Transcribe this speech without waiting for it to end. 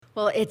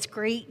Well, it's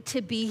great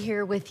to be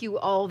here with you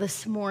all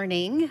this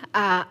morning.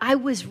 I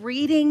was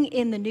reading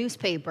in the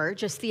newspaper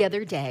just the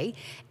other day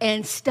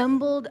and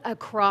stumbled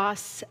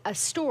across a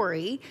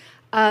story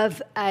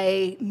of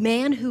a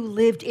man who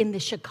lived in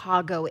the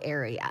Chicago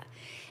area.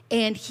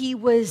 And he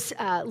was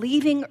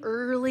leaving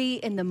early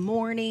in the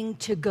morning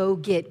to go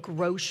get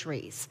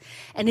groceries.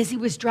 And as he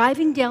was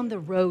driving down the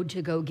road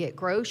to go get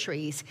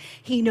groceries,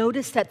 he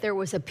noticed that there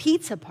was a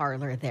pizza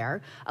parlor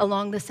there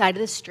along the side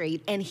of the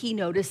street, and he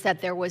noticed that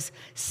there was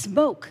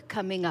smoke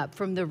coming up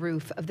from the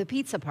roof of the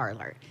pizza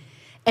parlor.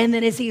 And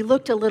then as he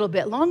looked a little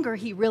bit longer,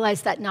 he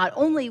realized that not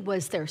only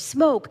was there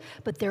smoke,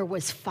 but there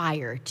was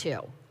fire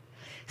too.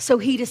 So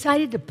he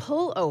decided to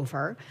pull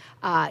over.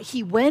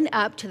 He went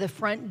up to the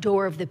front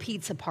door of the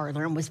pizza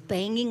parlor and was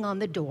banging on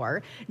the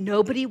door.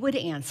 Nobody would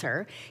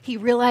answer. He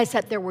realized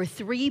that there were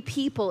 3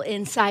 people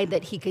inside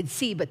that he could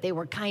see, but they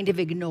were kind of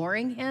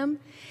ignoring him.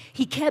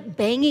 He kept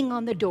banging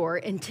on the door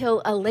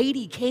until a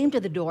lady came to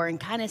the door and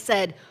kind of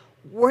said,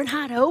 "We're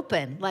not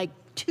open, like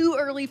too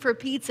early for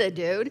pizza,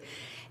 dude."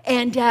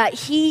 And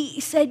he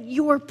said,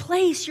 "Your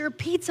place, your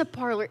pizza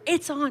parlor,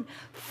 it's on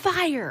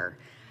fire."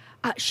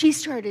 She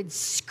started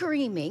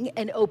screaming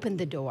and opened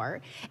the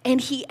door,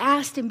 and he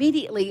asked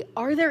immediately,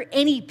 "Are there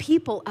any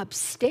people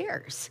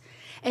upstairs?"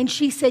 And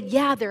she said,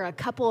 "Yeah, there are a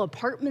couple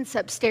apartments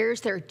upstairs.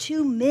 There are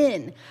 2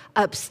 men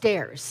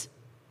upstairs."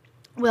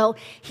 Well,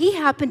 he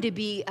happened to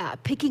be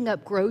picking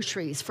up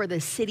groceries for the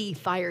city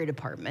fire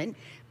department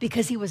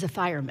because he was a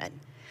fireman.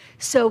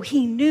 So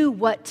he knew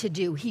what to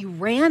do. He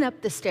ran up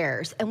the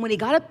stairs, and when he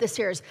got up the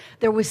stairs,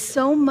 there was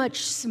so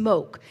much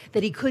smoke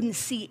that he couldn't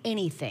see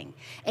anything.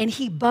 And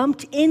he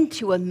bumped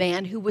into a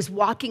man who was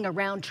walking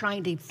around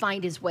trying to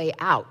find his way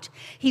out.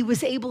 He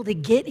was able to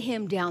get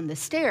him down the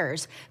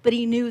stairs, but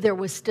he knew there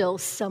was still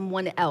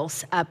someone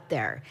else up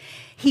there.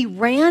 He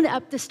ran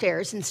up the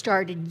stairs and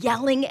started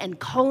yelling and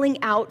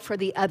calling out for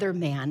the other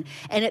man.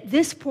 And at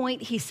this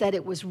point, he said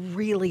it was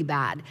really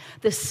bad.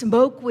 The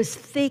smoke was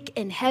thick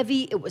and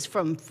heavy. It was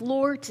from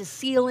floor to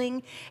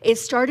ceiling. It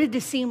started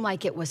to seem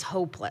like it was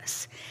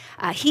hopeless.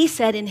 He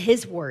said in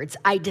his words,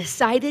 "I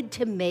decided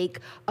to make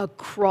a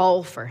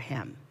crawl for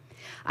him.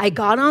 I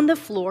got on the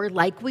floor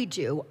like we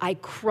do. I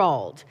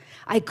crawled.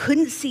 I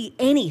couldn't see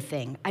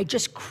anything. I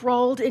just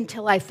crawled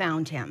until I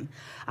found him.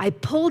 I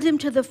pulled him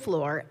to the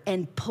floor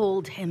and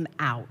pulled him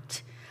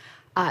out."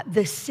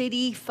 The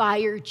city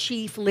fire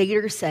chief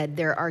later said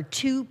there are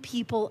 2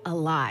 people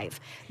alive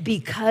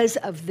because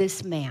of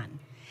this man.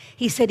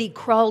 He said he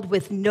crawled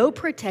with no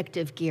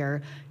protective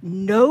gear,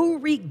 no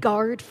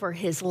regard for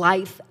his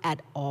life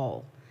at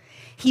all.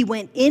 He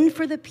went in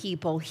for the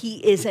people. He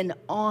is an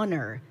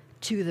honor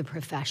to the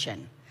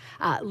profession.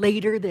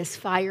 Later, this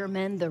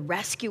fireman, the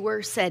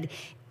rescuer, said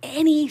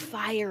any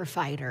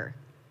firefighter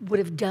would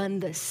have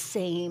done the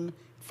same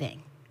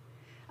thing.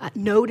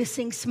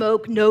 Noticing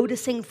smoke,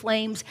 noticing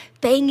flames,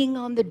 banging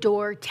on the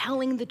door,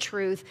 telling the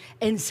truth,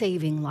 and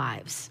saving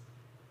lives.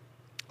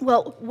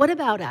 Well, what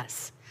about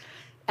us?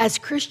 As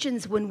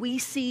Christians, when we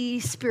see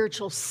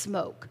spiritual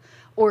smoke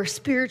or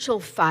spiritual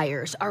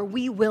fires, are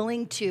we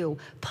willing to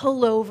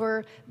pull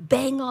over,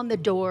 bang on the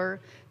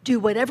door, do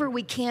whatever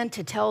we can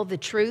to tell the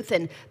truth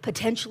and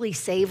potentially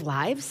save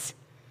lives?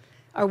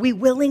 Are we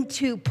willing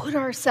to put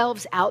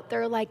ourselves out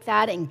there like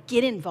that and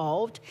get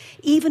involved,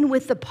 even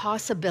with the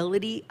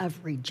possibility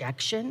of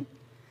rejection?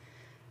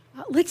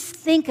 Let's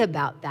think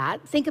about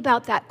that. Think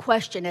about that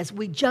question as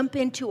we jump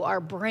into our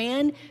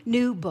brand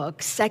new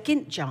book,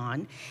 2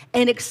 John,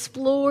 and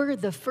explore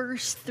the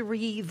first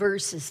 3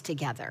 verses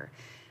together.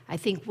 I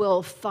think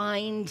we'll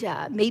find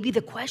maybe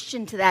the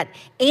question to that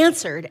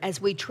answered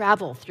as we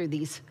travel through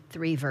these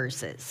 3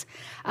 verses.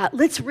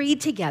 Let's read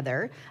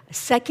together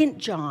 2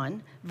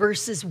 John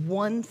verses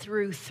 1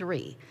 through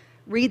 3.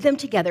 Read them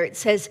together. It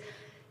says,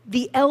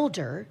 "The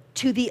elder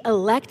to the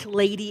elect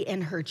lady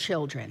and her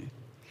children,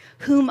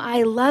 whom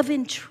I love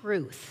in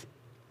truth,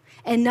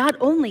 and not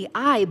only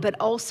I, but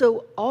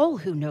also all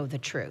who know the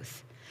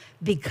truth,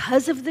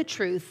 because of the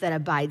truth that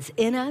abides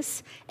in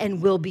us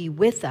and will be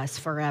with us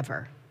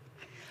forever.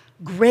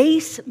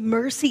 Grace,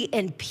 mercy,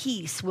 and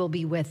peace will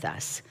be with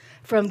us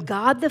from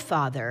God the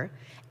Father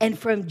and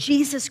from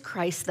Jesus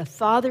Christ, the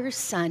Father's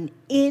Son,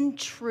 in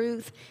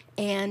truth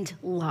and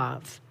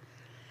love."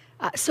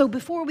 So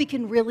before we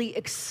can really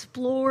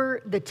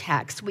explore the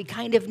text, we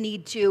kind of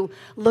need to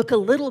look a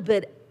little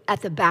bit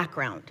at the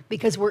background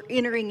because we're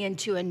entering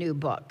into a new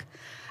book.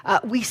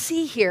 We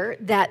see here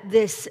that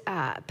this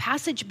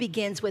passage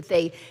begins with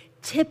a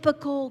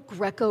typical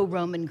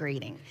Greco-Roman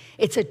greeting.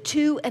 It's a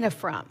to and a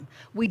from.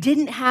 We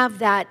didn't have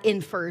that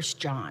in 1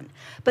 John.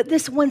 But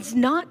this one's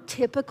not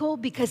typical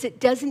because it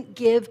doesn't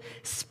give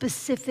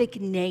specific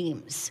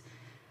names.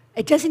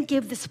 It doesn't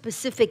give the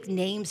specific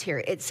names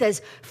here. It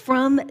says,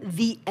 "from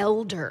the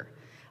elder."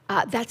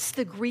 That's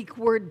the Greek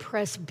word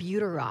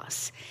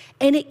presbyteros.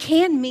 And it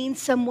can mean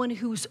someone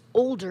who's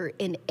older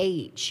in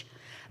age.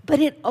 But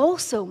it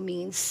also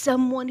means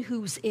someone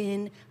who's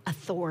in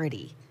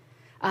authority.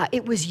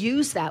 It was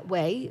used that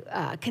way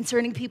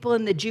concerning people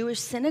in the Jewish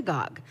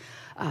synagogue.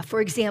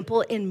 For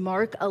example, in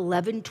Mark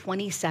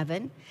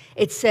 11:27,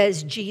 it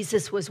says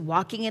Jesus was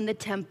walking in the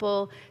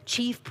temple,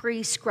 chief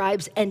priests,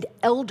 scribes, and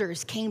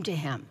elders came to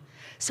him.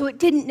 So it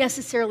didn't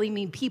necessarily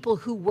mean people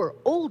who were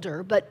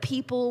older, but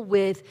people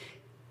with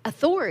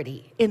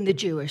authority in the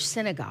Jewish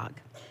synagogue.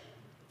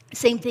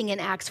 Same thing in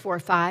Acts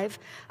 4:5.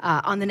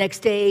 On the next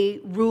day,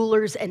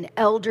 rulers and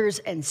elders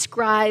and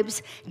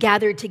scribes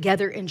gathered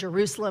together in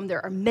Jerusalem.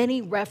 There are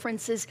many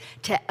references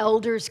to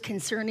elders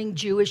concerning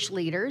Jewish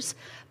leaders,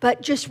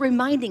 but just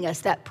reminding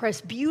us that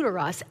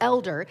presbyteros,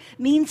 elder,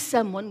 means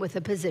someone with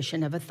a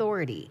position of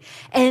authority.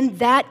 And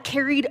that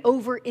carried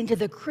over into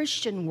the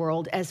Christian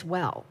world as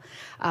well.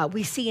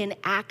 We see in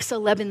Acts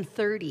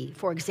 11:30,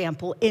 for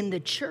example, in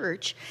the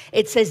church,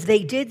 it says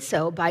they did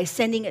so by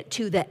sending it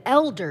to the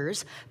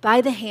elders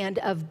by the hand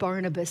of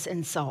Barnabas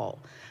and Saul.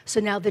 So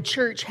now the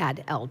church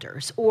had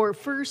elders. Or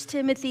 1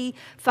 Timothy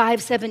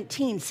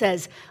 5:17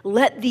 says,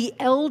 let the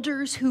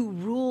elders who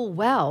rule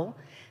well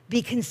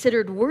be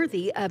considered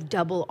worthy of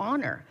double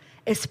honor,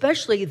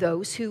 especially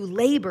those who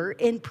labor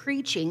in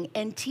preaching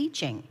and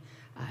teaching.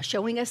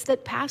 Showing us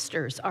that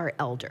pastors are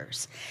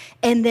elders.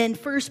 And then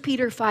 1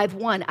 Peter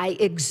 5:1, I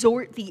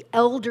exhort the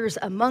elders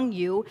among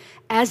you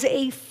as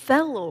a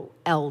fellow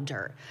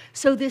elder.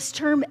 So this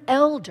term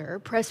elder,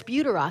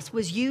 presbyteros,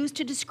 was used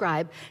to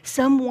describe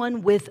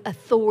someone with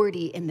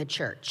authority in the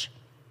church.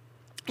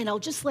 And I'll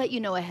just let you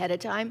know ahead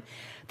of time,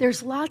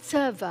 there's lots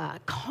of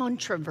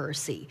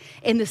controversy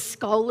in the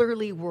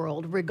scholarly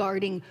world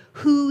regarding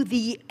who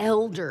the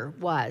elder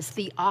was,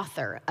 the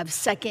author of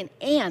 2nd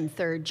and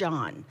 3rd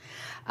John.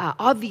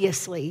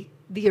 Obviously,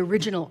 the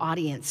original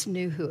audience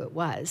knew who it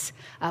was.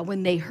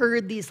 When they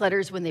heard these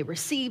letters, when they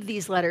received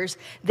these letters,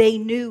 they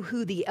knew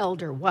who the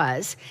elder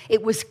was.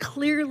 It was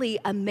clearly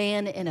a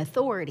man in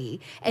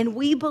authority, and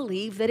we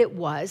believe that it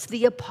was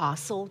the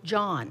Apostle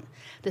John,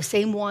 the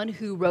same one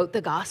who wrote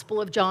the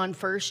Gospel of John,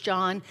 1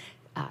 John,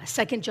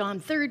 2 John,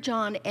 3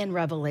 John, and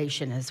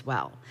Revelation as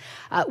well.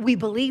 We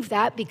believe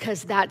that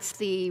because that's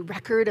the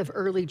record of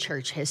early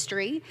church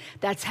history.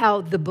 That's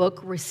how the book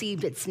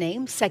received its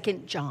name,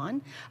 2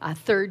 John,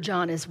 3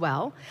 John as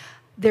well.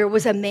 There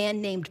was a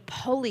man named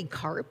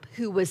Polycarp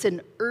who was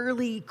an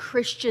early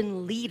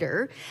Christian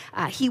leader.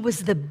 He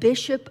was the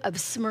bishop of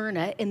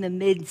Smyrna in the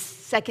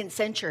mid-2nd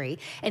century,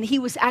 and he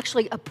was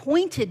actually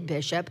appointed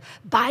bishop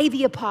by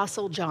the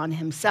Apostle John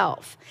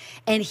himself.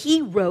 And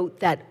he wrote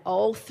that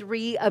all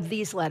 3 of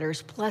these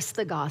letters, plus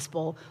the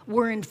gospel,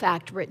 were in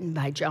fact written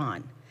by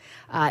John.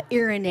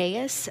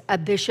 Irenaeus, a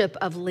bishop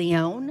of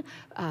Lyon,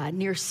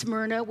 near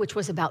Smyrna, which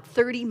was about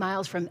 30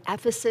 miles from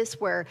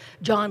Ephesus, where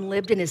John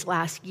lived in his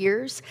last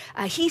years,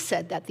 he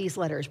said that these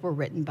letters were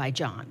written by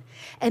John.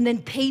 And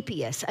then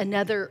Papias,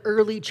 another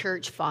early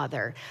church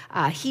father,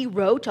 he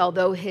wrote,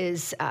 although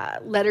his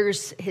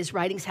letters, his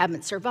writings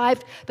haven't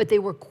survived, but they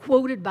were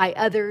quoted by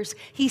others,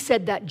 he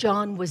said that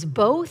John was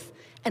both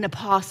an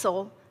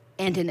apostle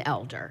and an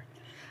elder.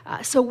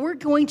 So we're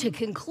going to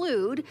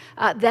conclude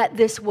that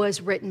this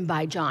was written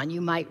by John. You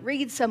might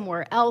read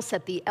somewhere else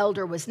that the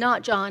elder was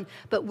not John,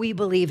 but we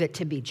believe it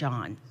to be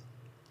John.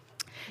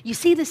 You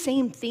see the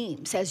same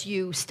themes as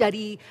you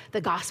study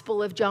the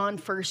Gospel of John,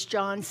 1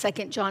 John, 2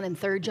 John, and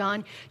 3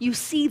 John. You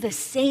see the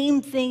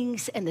same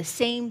things and the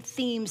same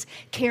themes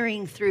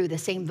carrying through, the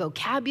same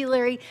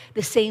vocabulary,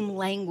 the same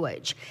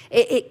language.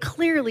 It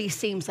clearly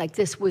seems like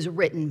this was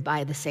written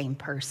by the same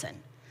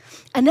person.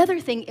 Another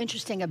thing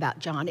interesting about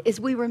John is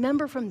we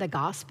remember from the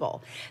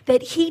gospel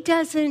that he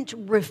doesn't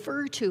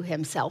refer to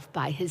himself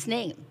by his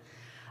name.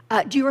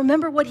 Do you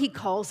remember what he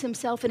calls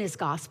himself in his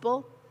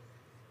gospel?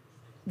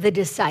 The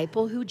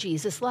disciple who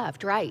Jesus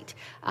loved, right?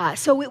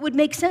 So it would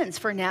make sense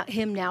for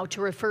him now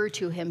to refer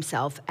to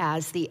himself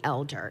as the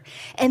elder.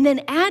 And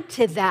then add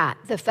to that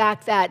the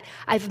fact that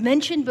I've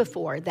mentioned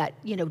before that,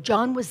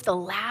 John was the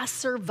last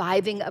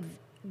surviving of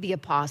the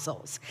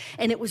apostles.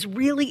 And it was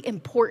really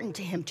important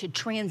to him to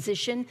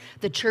transition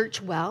the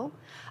church well.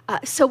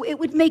 So it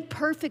would make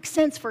perfect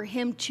sense for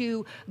him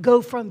to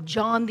go from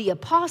John the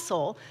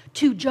apostle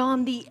to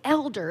John the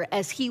elder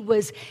as he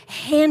was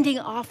handing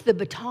off the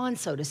baton,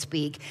 so to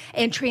speak,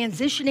 and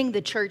transitioning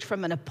the church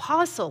from an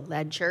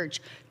apostle-led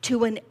church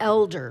to an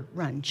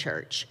elder-run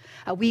church.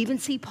 We even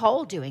see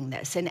Paul doing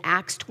this in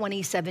Acts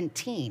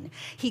 20:17.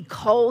 He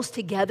calls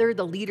together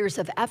the leaders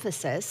of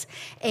Ephesus,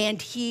 and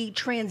he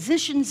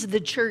transitions the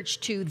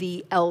church to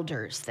the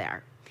elders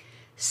there.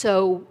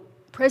 So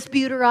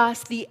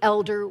presbyteros, the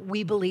elder,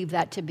 we believe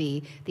that to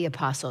be the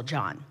Apostle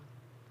John.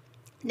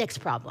 Next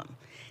problem,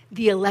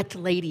 the elect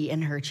lady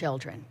and her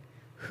children.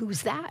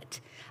 Who's that?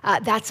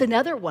 That's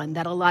another one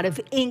that a lot of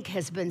ink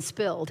has been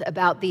spilled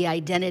about the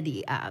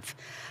identity of.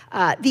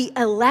 The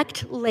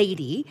elect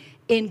lady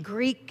in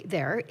Greek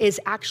there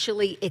is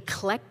actually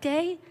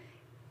eklekte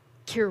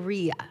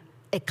kyria.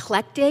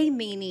 Eklekte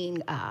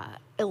meaning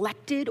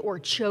elected or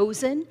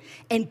chosen,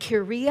 and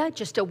kyria,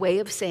 just a way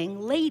of saying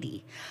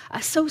lady.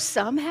 So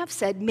some have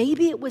said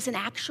maybe it was an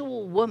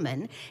actual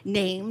woman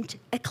named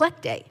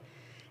eklekte,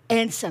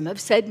 and some have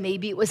said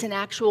maybe it was an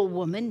actual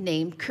woman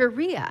named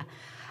Kyria.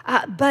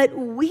 But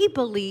we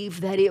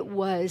believe that it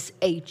was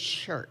a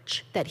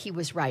church that he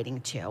was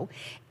writing to,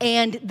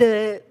 and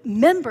the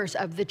members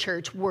of the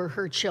church were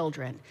her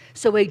children.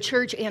 So a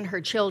church and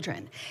her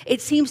children.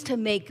 It seems to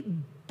make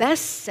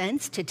best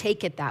sense to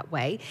take it that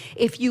way.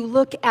 If you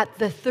look at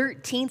the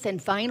 13th and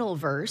final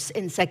verse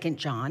in 2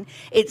 John,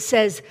 it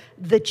says,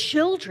 "The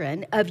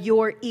children of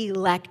your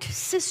elect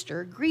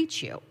sister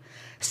greet you."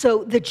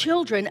 So the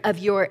children of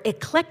your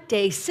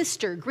eklekte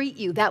sister greet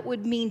you. That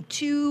would mean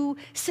two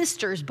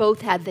sisters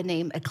both had the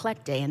name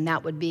eklekte, and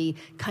that would be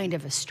kind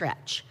of a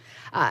stretch.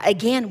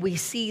 Again, we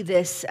see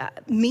this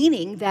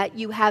meaning that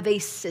you have a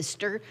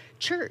sister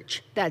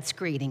church that's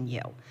greeting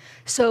you.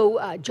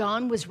 So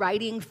John was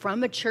writing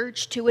from a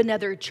church to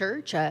another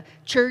church, a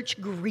church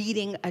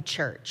greeting a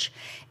church.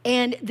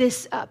 And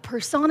this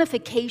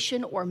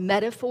personification or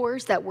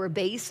metaphors that were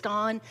based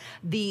on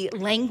the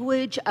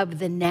language of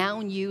the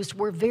noun used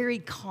were very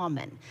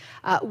common.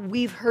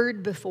 We've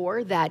heard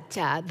before that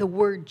the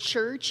word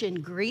church in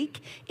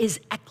Greek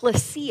is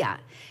ekklesia,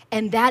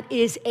 and that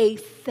is a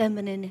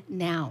feminine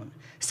noun.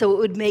 So it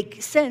would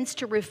make sense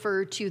to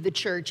refer to the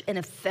church in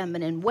a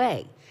feminine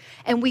way.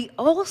 And we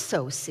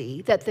also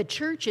see that the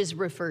church is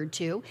referred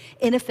to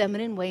in a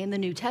feminine way in the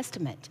New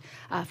Testament.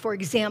 For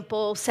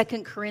example,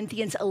 2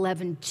 Corinthians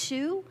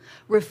 11:2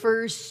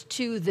 refers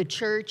to the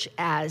church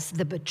as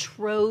the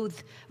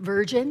betrothed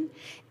virgin,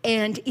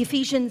 and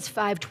Ephesians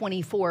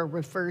 5:24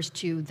 refers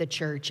to the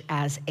church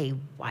as a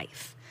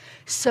wife.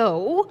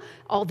 So,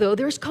 although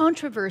there's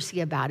controversy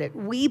about it,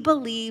 we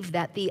believe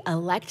that the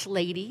elect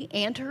lady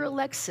and her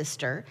elect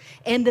sister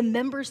and the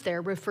members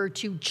there refer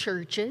to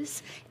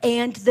churches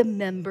and the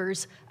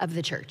members of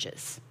the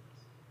churches.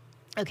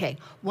 Okay,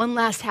 one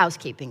last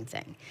housekeeping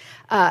thing.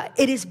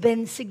 It has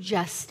been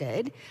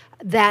suggested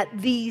that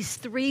these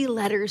three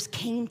letters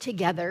came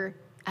together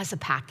as a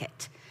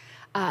packet.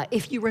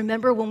 If you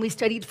remember when we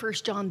studied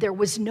 1 John, there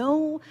was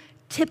no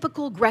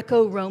typical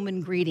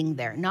Greco-Roman greeting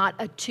there, not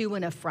a to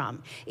and a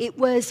from. It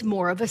was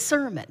more of a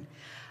sermon.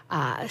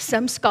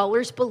 Some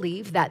scholars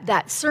believe that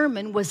that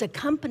sermon was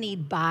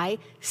accompanied by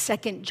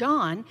 2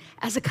 John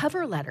as a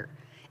cover letter.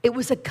 It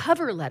was a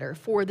cover letter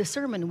for the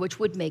sermon, which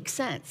would make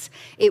sense.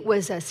 It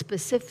was a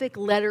specific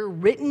letter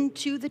written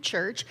to the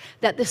church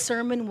that the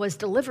sermon was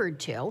delivered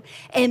to.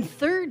 And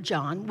 3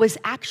 John was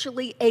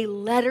actually a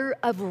letter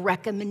of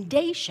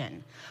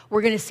recommendation.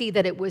 We're going to see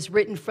that it was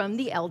written from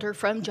the elder,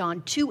 from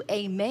John, to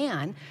a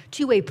man,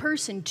 to a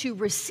person, to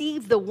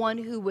receive the one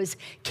who was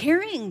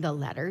carrying the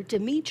letter,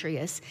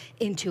 Demetrius,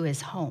 into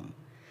his home.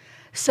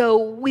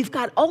 So we've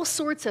got all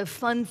sorts of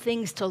fun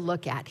things to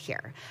look at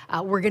here.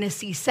 We're going to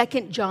see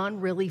 2 John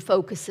really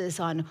focuses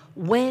on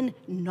when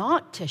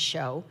not to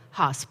show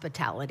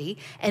hospitality,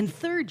 and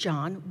 3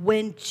 John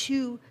when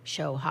to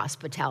show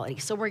hospitality.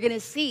 So we're going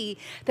to see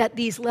that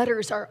these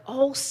letters are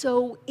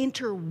also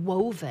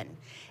interwoven.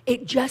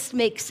 It just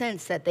makes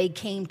sense that they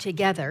came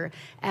together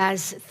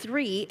as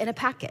three in a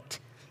packet.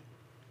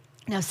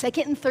 Now,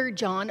 2 and 3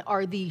 John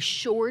are the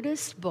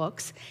shortest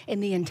books in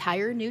the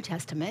entire New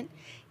Testament.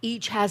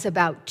 Each has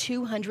about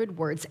 200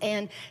 words,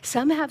 and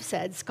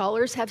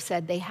scholars have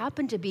said they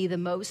happen to be the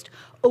most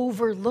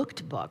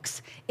overlooked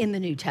books in the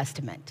New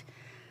Testament.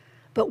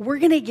 But we're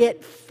going to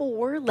get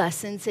 4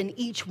 lessons in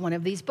each one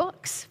of these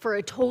books for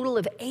a total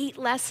of 8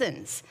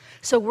 lessons.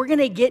 So we're going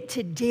to get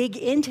to dig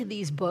into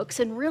these books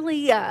and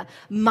really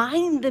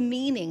mine the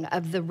meaning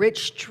of the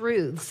rich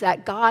truths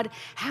that God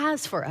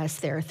has for us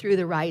there through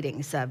the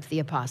writings of the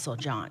Apostle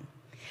John.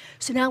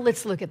 So now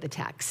let's look at the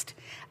text.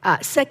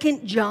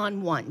 2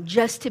 John 1,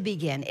 just to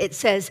begin, it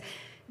says,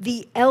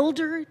 "The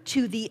elder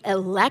to the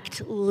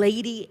elect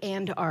lady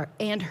and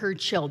her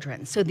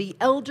children." So the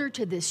elder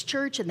to this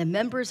church and the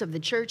members of the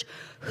church,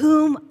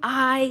 whom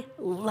I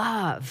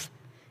love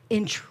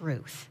in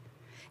truth.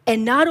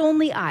 And not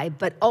only I,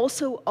 but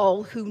also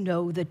all who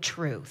know the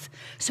truth.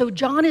 So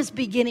John is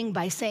beginning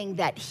by saying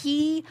that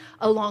he,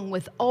 along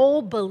with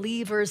all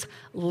believers,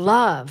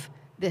 love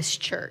this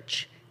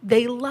church.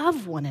 They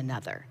love one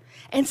another.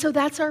 And so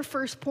that's our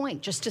first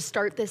point, just to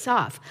start this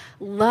off.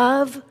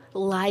 Love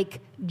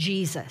like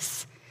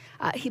Jesus.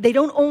 They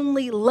don't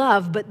only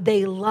love, but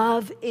they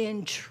love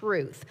in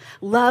truth.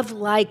 Love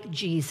like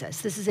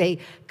Jesus. This is a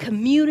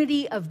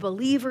community of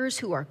believers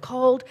who are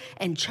called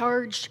and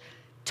charged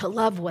to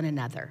love one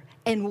another.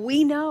 And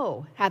we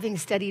know, having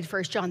studied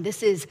 1 John,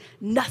 this is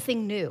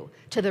nothing new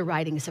to the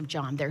writings of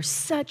John. There's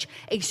such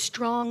a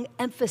strong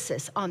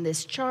emphasis on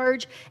this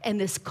charge and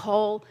this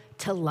call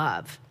to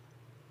love.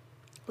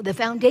 The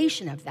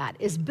foundation of that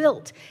is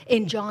built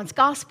in John's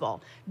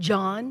gospel,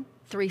 John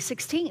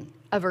 3:16,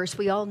 a verse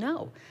we all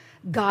know.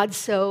 God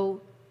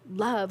so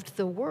loved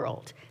the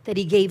world that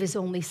he gave his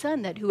only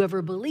son, that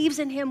whoever believes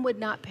in him would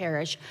not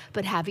perish,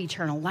 but have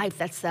eternal life.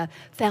 That's the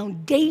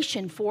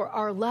foundation for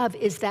our love,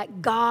 is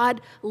that God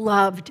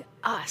loved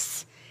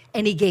us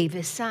and he gave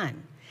his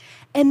son.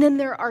 And then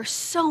there are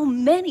so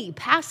many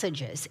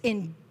passages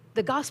in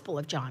the Gospel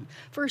of John,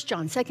 1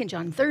 John, 2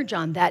 John, 3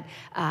 John, that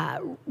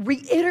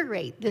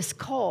reiterate this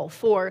call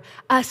for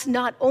us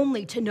not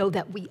only to know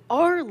that we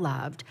are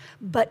loved,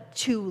 but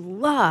to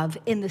love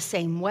in the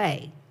same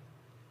way.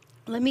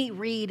 Let me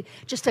read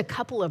just a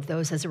couple of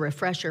those as a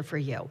refresher for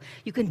you.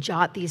 You can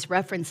jot these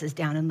references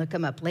down and look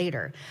them up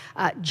later.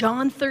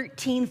 John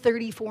 13,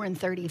 34 and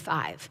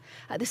 35.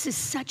 This is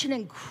such an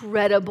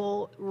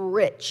incredible,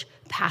 rich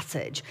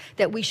passage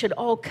that we should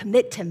all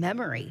commit to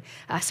memory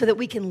so that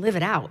we can live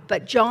it out.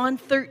 But John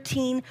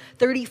 13,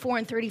 34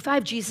 and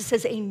 35, Jesus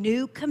says, "A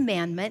new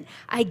commandment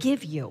I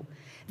give you,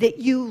 that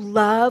you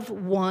love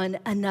one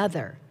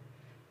another.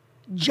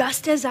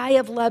 Just as I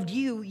have loved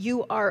you,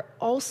 you are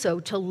also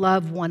to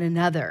love one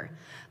another.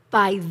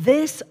 By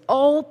this,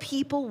 all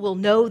people will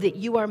know that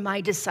you are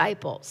my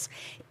disciples,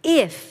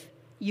 if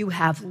you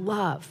have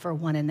love for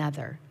one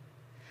another."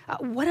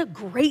 What a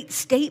great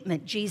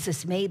statement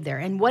Jesus made there,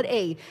 and what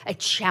a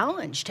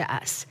challenge to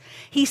us.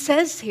 He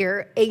says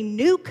here, "A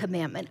new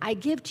commandment I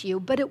give to you,"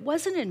 but it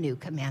wasn't a new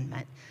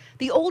commandment.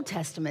 The Old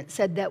Testament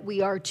said that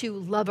we are to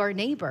love our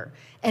neighbor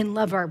and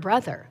love our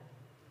brother.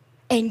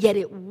 And yet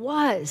it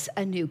was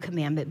a new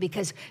commandment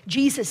because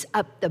Jesus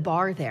upped the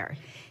bar there.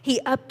 He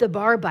upped the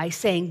bar by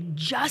saying,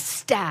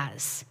 "Just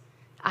as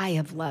I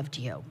have loved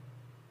you."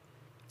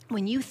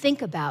 When you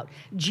think about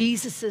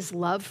Jesus'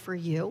 love for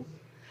you,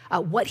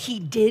 what he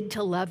did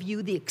to love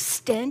you, the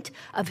extent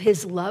of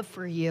his love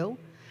for you,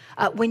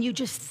 when you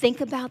just think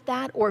about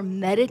that or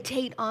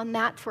meditate on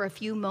that for a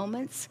few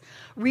moments,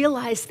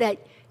 realize that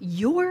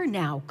you're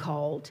now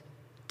called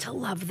to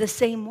love the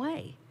same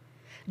way.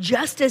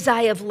 Just as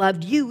I have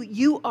loved you,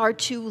 you are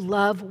to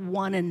love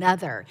one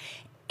another.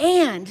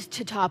 And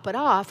to top it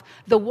off,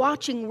 the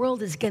watching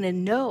world is going to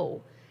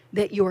know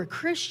that you're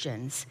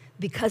Christians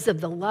because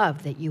of the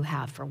love that you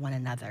have for one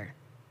another.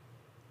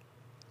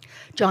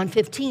 John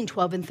 15,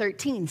 12 and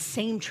 13,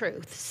 same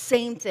truth,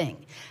 same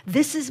thing.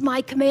 "This is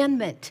my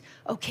commandment."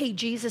 Okay,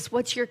 Jesus,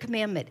 what's your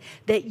commandment?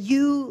 "That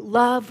you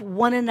love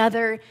one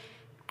another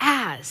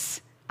as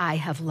I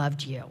have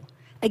loved you."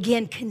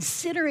 Again,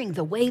 considering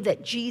the way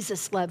that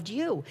Jesus loved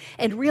you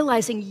and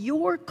realizing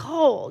you're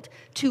called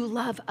to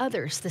love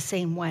others the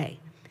same way.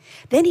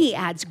 Then he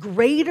adds,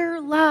 "Greater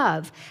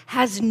love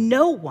has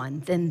no one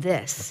than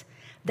this,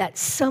 that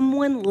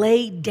someone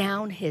laid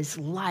down his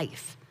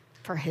life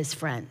for his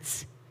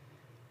friends."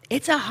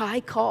 It's a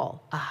high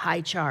call, a high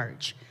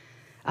charge.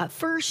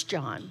 1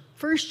 John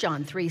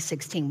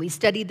 3:16. We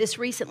studied this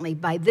recently.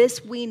 "By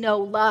this we know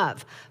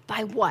love."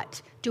 By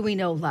what do we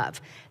know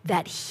love?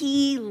 "That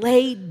he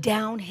laid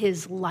down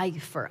his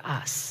life for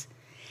us.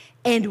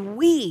 And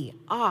we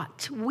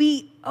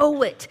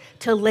owe it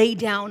to lay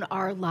down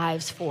our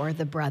lives for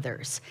the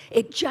brothers."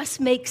 It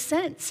just makes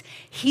sense.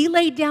 He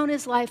laid down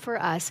his life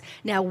for us.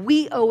 Now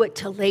we owe it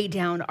to lay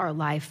down our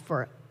life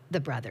for the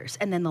brothers.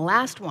 And then the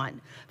last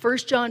one,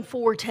 1 John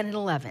 4, 10 and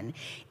 11.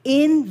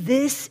 "In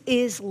this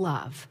is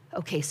love."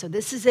 Okay, so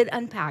this is it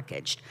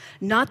unpackaged.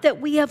 "Not that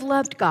we have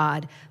loved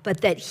God, but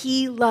that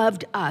he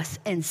loved us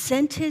and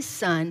sent his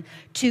son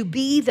to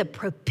be the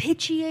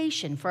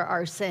propitiation for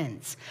our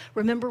sins."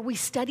 Remember, we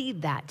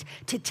studied that,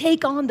 to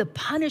take on the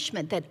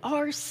punishment that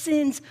our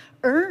sins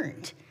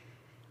earned.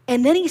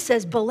 And then he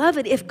says,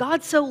 "Beloved, if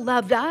God so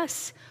loved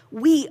us,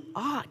 we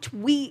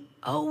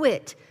owe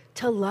it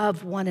to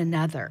love one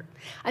another."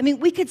 I mean,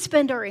 we could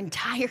spend our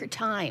entire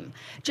time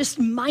just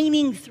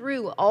mining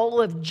through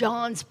all of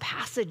John's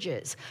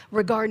passages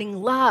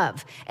regarding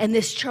love and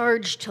this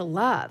charge to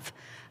love.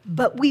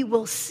 But we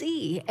will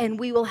see and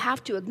we will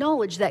have to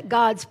acknowledge that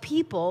God's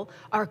people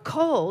are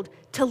called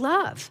to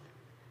love.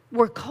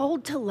 We're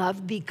called to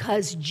love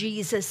because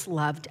Jesus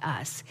loved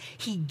us.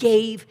 He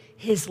gave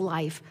his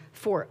life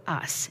for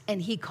us,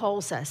 and he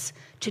calls us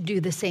to do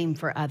the same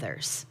for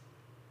others.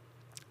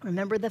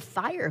 Remember the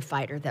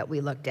firefighter that we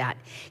looked at.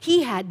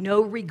 He had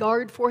no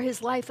regard for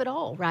his life at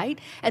all, right?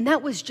 And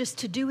that was just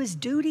to do his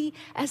duty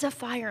as a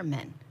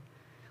fireman.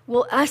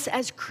 Well, us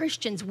as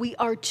Christians, we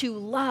are to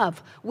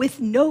love with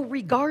no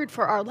regard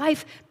for our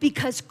life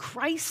because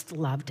Christ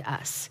loved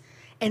us.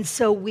 And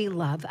so we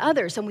love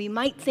others. And we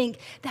might think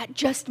that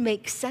just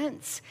makes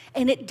sense.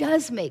 And it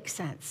does make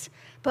sense.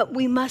 But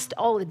we must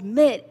all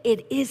admit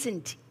it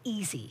isn't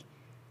easy.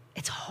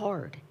 It's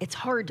hard. It's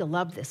hard to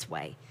love this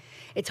way.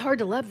 It's hard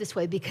to love this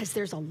way because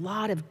there's a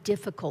lot of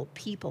difficult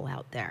people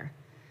out there.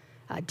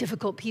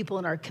 Difficult people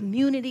in our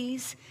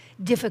communities,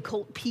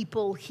 difficult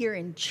people here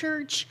in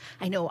church.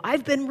 I know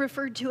I've been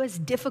referred to as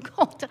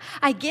difficult.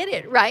 I get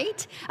it,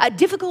 right?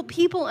 Difficult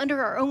people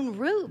under our own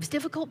roofs,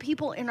 difficult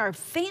people in our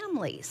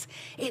families.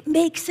 It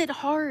makes it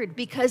hard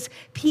because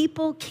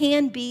people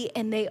can be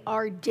and they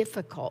are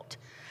difficult.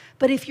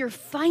 But if you're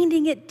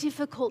finding it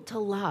difficult to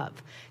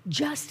love,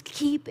 just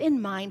keep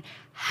in mind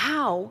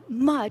how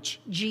much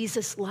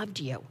Jesus loved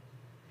you.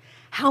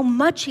 How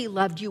much he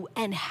loved you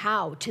and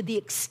how, to the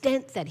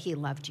extent that he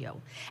loved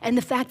you. And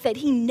the fact that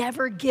he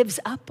never gives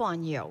up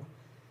on you.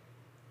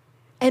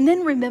 And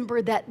then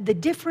remember that the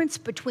difference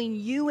between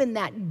you and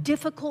that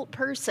difficult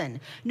person,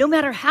 no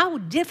matter how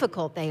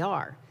difficult they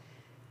are,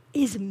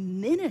 is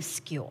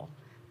minuscule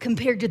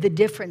compared to the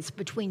difference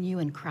between you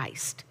and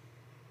Christ.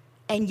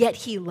 And yet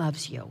he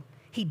loves you.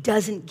 He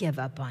doesn't give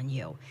up on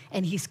you,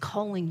 and he's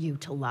calling you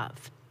to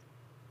love.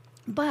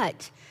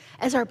 But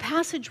as our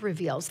passage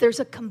reveals, there's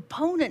a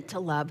component to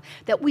love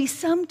that we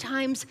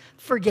sometimes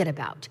forget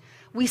about.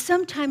 We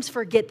sometimes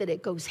forget that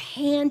it goes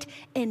hand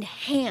in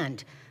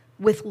hand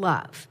with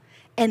love,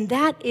 and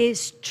that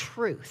is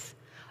truth.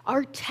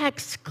 Our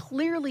text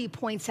clearly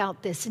points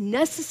out this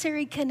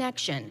necessary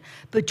connection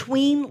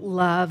between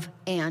love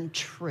and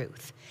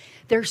truth.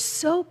 They're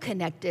so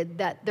connected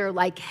that they're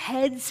like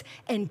heads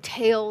and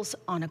tails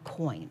on a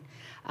coin.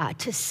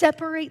 To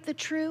separate the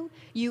two,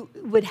 you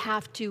would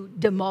have to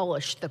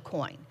demolish the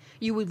coin.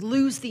 You would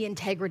lose the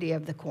integrity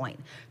of the coin.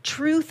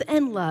 Truth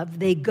and love,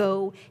 they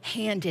go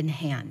hand in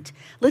hand.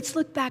 Let's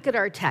look back at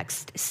our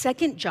text,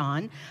 2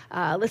 John.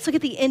 Let's look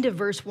at the end of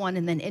verse 1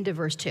 and then into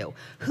verse 2.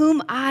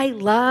 Whom I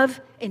love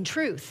in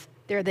truth.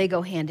 There they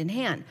go hand in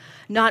hand.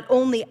 Not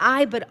only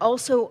I, but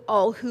also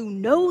all who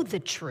know the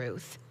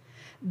truth,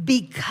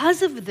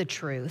 because of the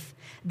truth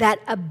that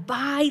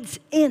abides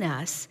in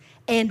us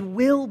and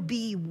will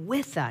be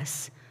with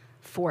us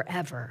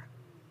forever.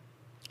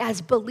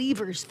 As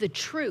believers, the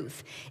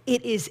truth,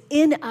 it is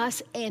in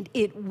us and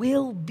it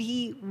will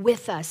be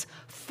with us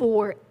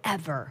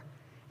forever.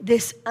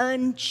 This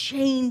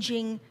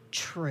unchanging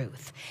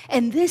truth.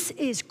 And this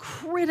is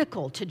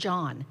critical to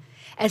John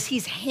as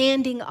he's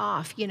handing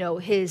off,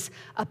 his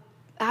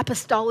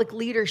apostolic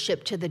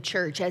leadership to the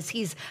church, as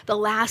he's the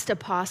last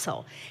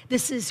apostle.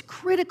 This is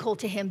critical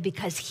to him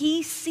because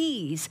he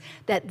sees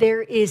that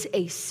there is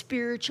a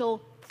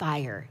spiritual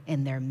fire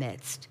in their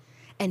midst,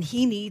 and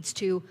he needs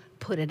to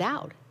put it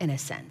out in a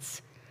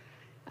sense.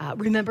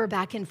 Remember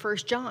back in 1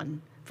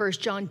 John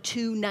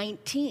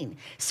 2:19,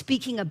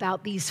 speaking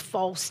about these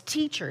false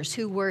teachers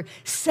who were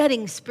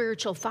setting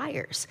spiritual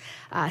fires,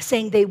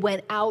 saying they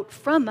went out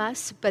from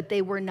us, but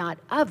they were not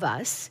of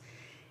us.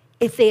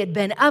 If they had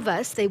been of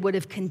us, they would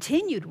have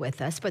continued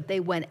with us, but they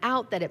went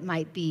out that it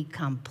might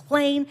become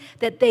plain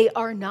that they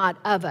are not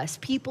of us.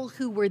 People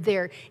who were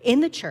there in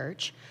the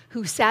church,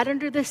 who sat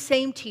under the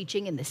same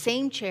teaching in the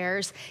same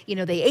chairs,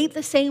 they ate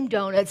the same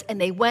donuts,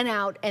 and they went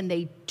out and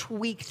they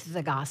tweaked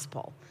the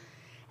gospel.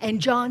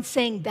 And John's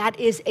saying that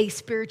is a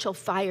spiritual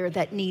fire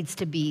that needs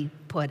to be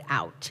put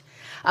out.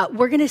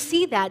 We're going to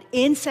see that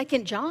in 2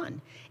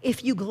 John.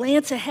 If you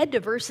glance ahead to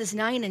verses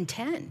 9 and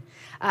 10,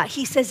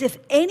 he says, if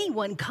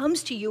anyone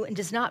comes to you and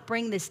does not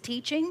bring this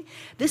teaching,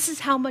 this is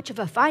how much of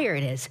a fire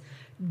it is.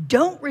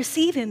 Don't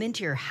receive him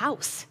into your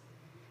house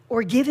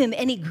or give him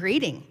any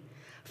greeting,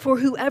 for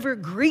whoever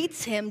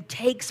greets him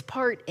takes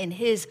part in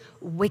his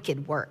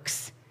wicked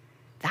works.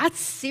 That's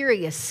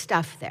serious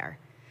stuff there.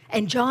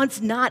 And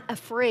John's not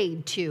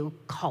afraid to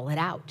call it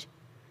out.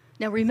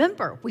 Now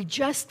remember, we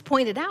just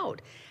pointed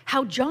out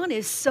how John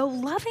is so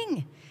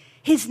loving.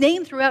 His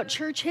name throughout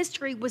church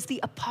history was the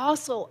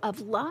apostle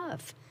of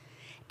love.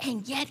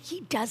 And yet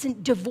he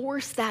doesn't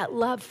divorce that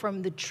love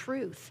from the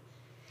truth.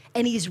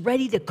 And he's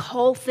ready to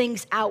call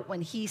things out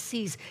when he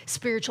sees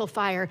spiritual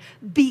fire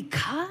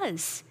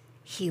because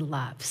he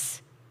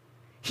loves.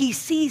 He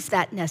sees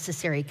that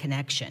necessary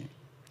connection.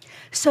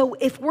 So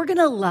if we're going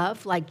to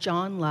love like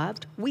John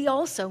loved, we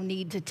also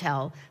need to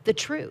tell the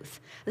truth.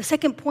 The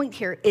second point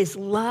here is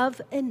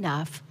love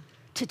enough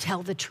to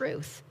tell the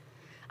truth.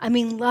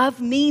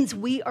 Love means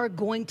we are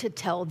going to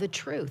tell the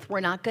truth. We're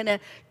not going to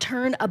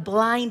turn a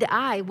blind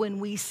eye when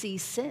we see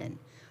sin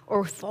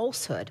or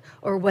falsehood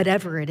or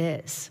whatever it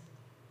is.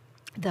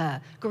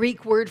 The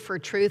Greek word for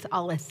truth,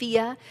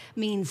 aletheia,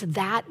 means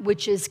that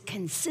which is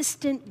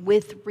consistent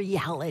with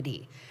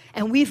reality.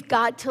 And we've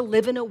got to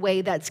live in a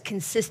way that's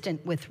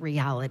consistent with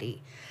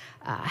reality.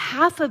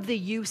 Half of the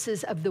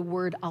uses of the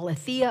word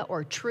aletheia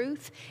or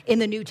truth in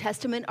the New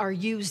Testament are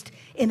used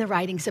in the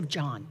writings of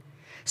John.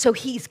 So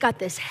he's got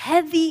this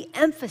heavy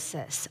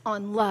emphasis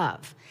on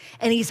love,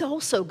 and he's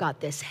also got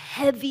this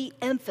heavy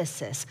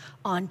emphasis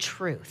on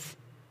truth.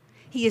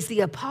 He is the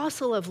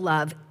apostle of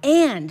love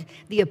and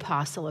the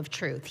apostle of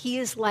truth. He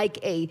is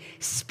like a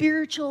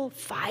spiritual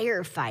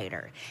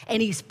firefighter,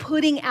 and he's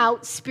putting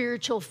out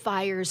spiritual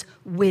fires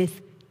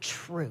with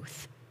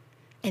truth.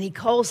 And he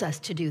calls us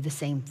to do the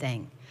same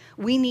thing.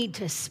 We need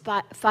to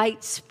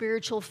fight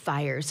spiritual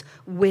fires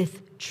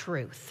with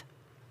truth.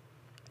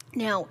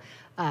 Now,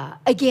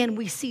 again,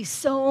 we see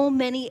so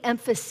many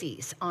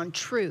emphases on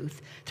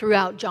truth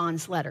throughout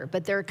John's letter,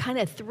 but there are kind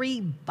of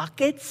three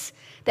buckets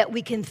that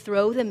we can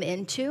throw them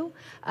into,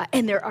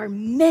 and there are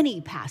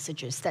many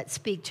passages that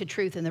speak to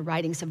truth in the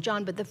writings of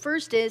John, but the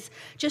first is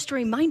just a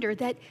reminder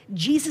that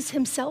Jesus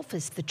himself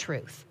is the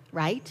truth,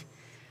 right?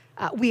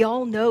 We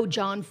all know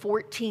John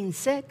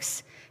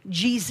 14:6.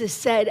 Jesus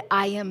said,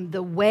 I am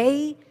the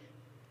way,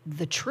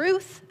 the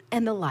truth,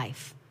 and the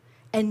life,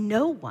 and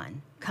no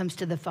one comes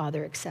to the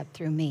Father except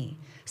through me.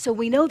 So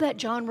we know that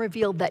John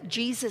revealed that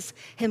Jesus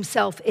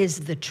himself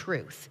is the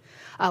truth.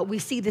 We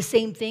see the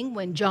same thing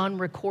when John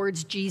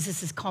records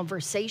Jesus'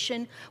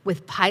 conversation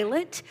with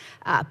Pilate.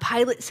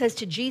 Pilate says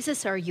to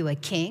Jesus, are you a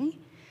king?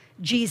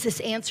 Jesus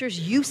answers,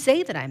 you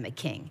say that I'm a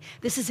king.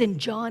 This is in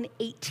John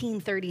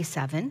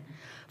 18:37.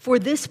 For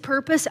this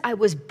purpose I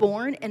was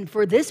born, and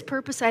for this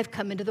purpose I've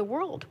come into the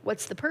world.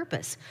 What's the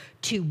purpose?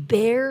 To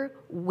bear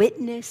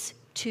witness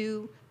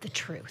to the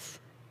truth,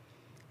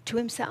 to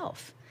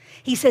himself.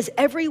 He says,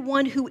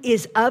 everyone who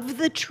is of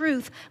the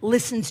truth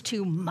listens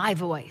to my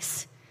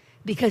voice,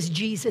 because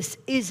Jesus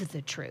is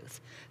the truth.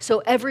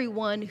 So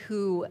everyone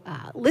who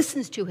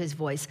listens to his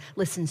voice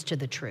listens to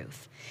the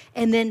truth.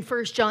 And then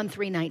 1 John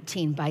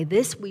 3:19, by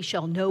this we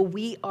shall know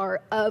we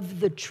are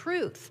of the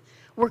truth.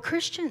 We're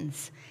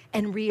Christians,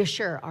 and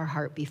reassure our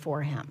heart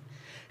before him.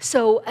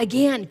 So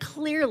again,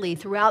 clearly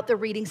throughout the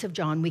readings of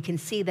John, we can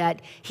see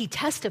that he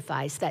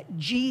testifies that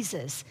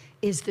Jesus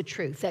is the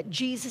truth, that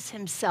Jesus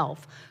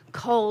himself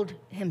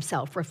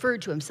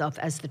referred to himself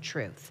as the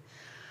truth.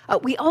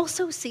 We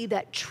also see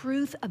that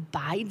truth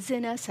abides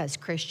in us as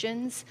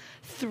Christians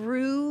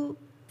through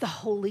the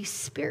Holy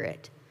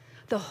Spirit.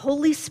 The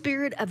Holy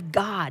Spirit of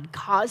God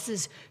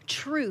causes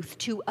truth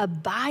to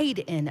abide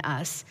in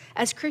us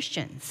as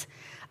Christians.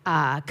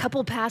 A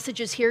couple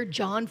passages here,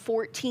 John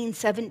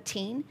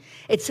 14:17.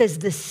 It says,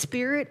 the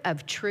Spirit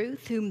of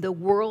truth, whom the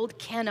world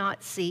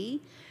cannot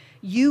see,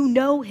 you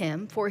know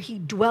him, for he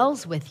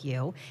dwells with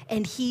you,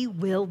 and he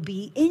will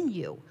be in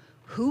you.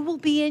 Who will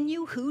be in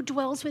you? Who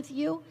dwells with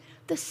you?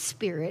 The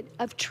Spirit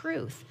of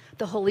truth,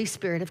 the Holy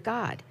Spirit of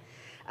God.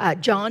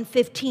 John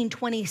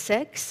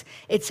 15:26,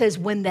 it says,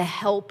 when the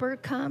Helper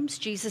comes,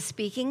 Jesus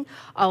speaking,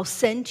 I'll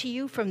send to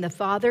you from the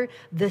Father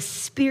the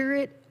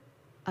Spirit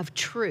of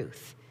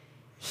truth.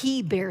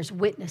 He bears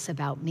witness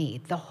about me,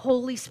 the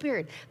Holy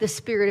Spirit, the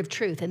Spirit of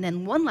truth. And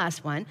then one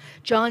last one,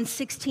 John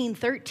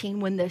 16:13,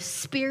 when the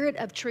Spirit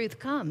of truth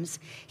comes,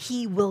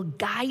 he will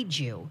guide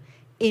you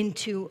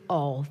into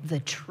all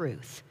the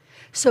truth.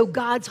 So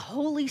God's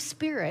Holy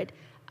Spirit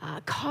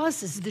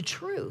causes the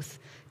truth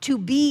to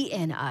be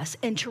in us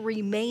and to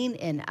remain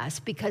in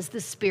us because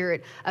the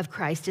Spirit of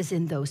Christ is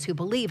in those who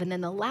believe. And then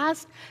the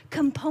last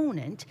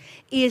component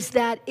is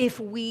that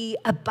if we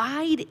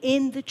abide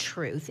in the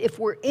truth, if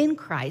we're in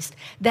Christ,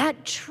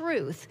 that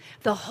truth,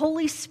 the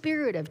Holy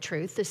Spirit of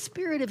truth, the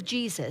Spirit of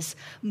Jesus,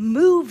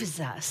 moves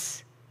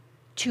us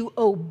to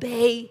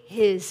obey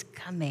his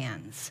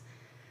commands.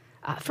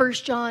 1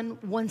 John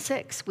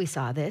 1:6, we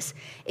saw this.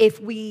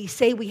 If we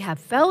say we have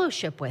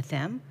fellowship with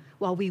him,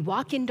 while we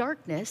walk in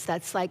darkness,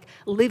 that's like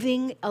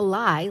living a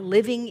lie,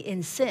 living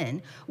in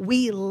sin.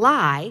 We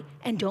lie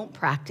and don't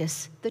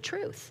practice the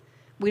truth.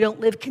 We don't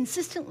live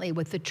consistently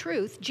with the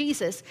truth,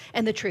 Jesus,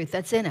 and the truth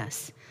that's in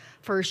us.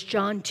 1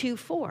 John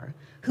 2:4,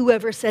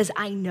 whoever says,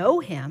 I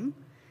know him,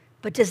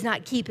 but does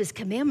not keep his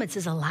commandments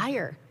is a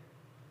liar,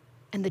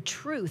 and the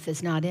truth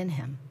is not in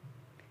him.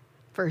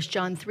 1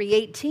 John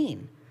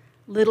 3:18,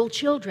 little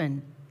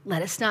children,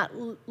 let us not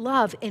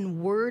love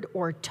in word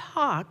or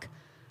talk,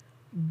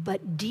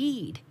 but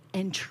deed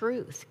and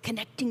truth,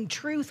 connecting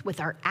truth with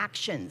our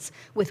actions,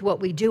 with what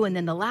we do. And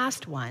then the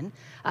last one,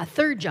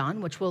 3 John,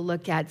 which we'll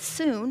look at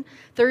soon,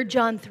 3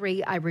 John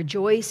 3, I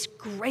rejoice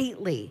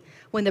greatly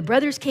when the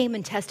brothers came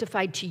and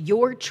testified to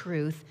your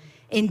truth,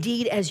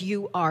 indeed as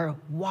you are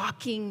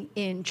walking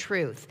in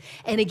truth.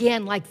 And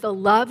again, like the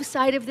love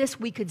side of this,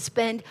 we could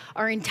spend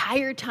our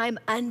entire time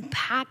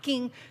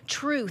unpacking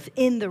truth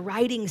in the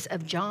writings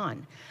of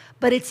John.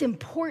 But it's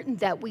important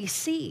that we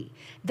see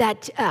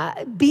that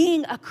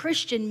being a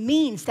Christian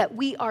means that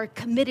we are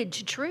committed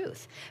to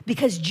truth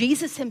because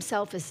Jesus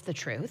himself is the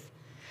truth.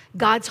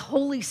 God's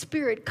Holy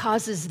Spirit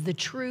causes the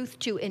truth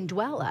to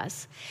indwell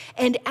us.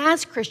 And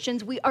as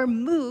Christians, we are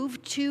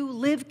moved to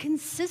live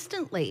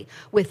consistently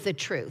with the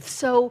truth.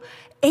 So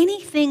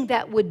anything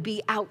that would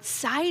be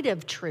outside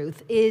of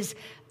truth is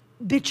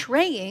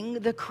betraying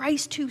the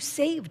Christ who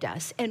saved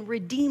us and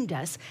redeemed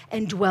us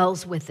and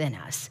dwells within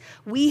us.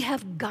 We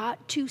have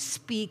got to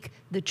speak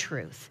the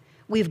truth.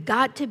 We've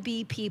got to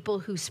be people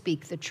who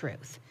speak the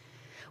truth.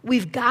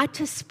 We've got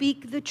to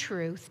speak the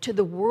truth to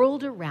the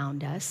world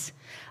around us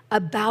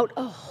about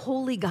a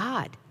holy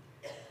God,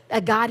 a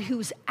God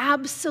who's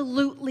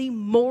absolutely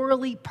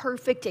morally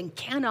perfect and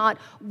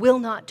will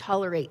not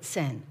tolerate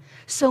sin.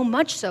 So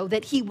much so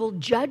that he will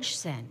judge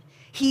sin.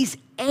 He's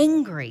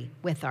angry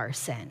with our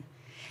sin.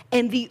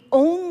 And the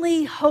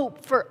only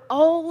hope for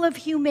all of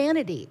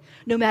humanity,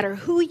 no matter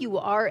who you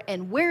are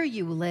and where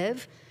you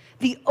live,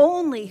 the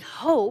only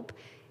hope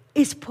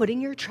is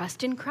putting your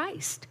trust in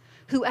Christ,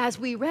 who, as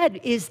we read,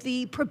 is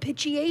the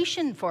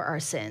propitiation for our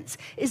sins,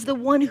 is the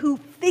one who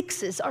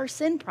fixes our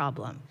sin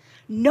problem.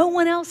 No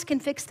one else can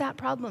fix that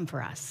problem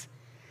for us.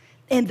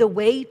 And the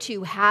way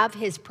to have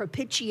his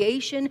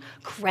propitiation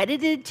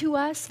credited to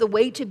us, the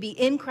way to be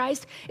in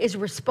Christ, is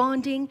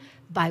responding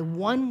by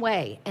one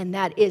way, and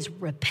that is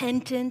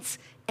repentance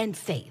and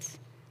faith.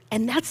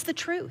 And that's the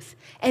truth.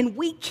 And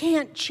we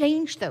can't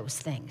change those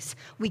things.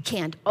 We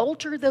can't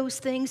alter those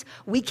things.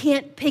 We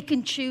can't pick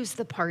and choose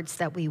the parts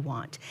that we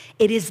want.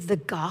 It is the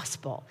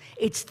gospel.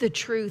 It's the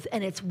truth,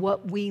 and it's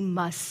what we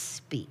must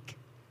speak.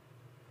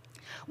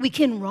 We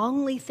can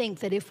wrongly think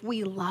that if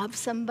we love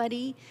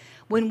somebody,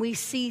 when we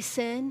see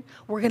sin,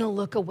 we're going to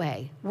look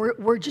away.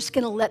 We're just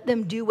going to let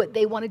them do what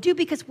they want to do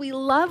because we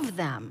love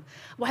them.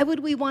 Why would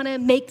we want to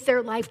make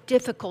their life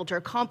difficult or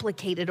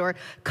complicated or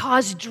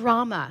cause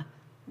drama,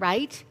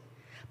 right?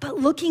 But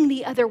looking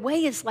the other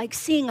way is like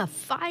seeing a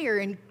fire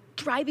and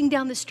driving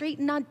down the street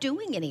and not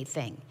doing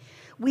anything.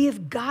 We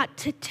have got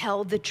to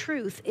tell the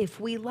truth if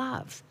we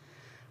love.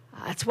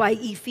 That's why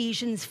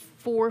Ephesians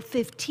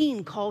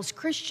 4:15 calls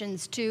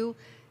Christians to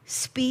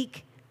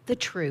speak the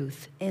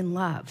truth in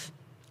love.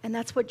 And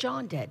that's what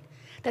John did.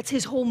 That's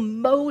his whole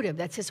motive.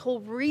 That's his whole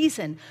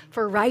reason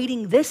for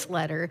writing this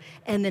letter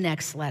and the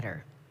next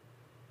letter.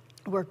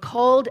 We're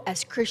called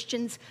as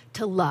Christians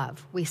to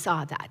love. We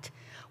saw that.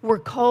 We're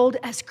called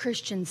as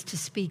Christians to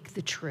speak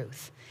the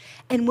truth.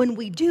 And when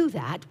we do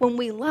that, when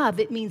we love,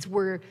 it means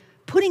we're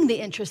putting the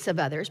interests of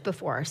others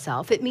before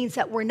ourselves. It means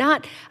that we're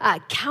not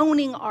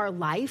counting our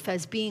life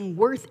as being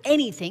worth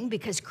anything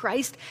because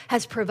Christ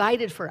has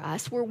provided for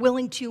us. We're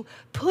willing to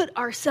put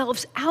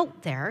ourselves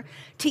out there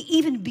to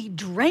even be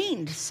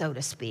drained, so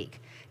to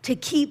speak, to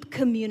keep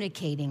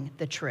communicating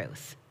the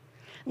truth.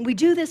 And we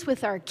do this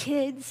with our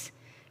kids.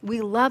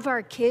 We love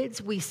our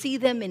kids. We see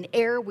them in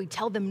error. We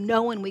tell them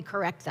no and we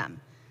correct them.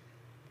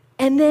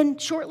 And then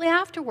shortly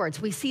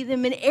afterwards, we see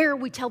them in error.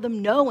 We tell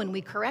them no and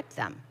we correct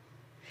them.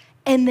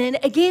 And then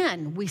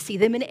again, we see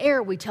them in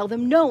error. We tell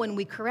them no and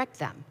we correct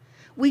them.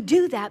 We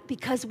do that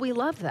because we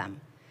love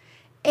them.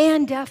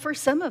 And for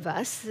some of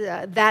us,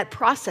 that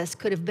process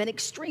could have been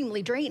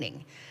extremely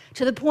draining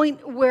to the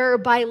point where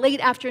by late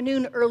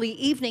afternoon, early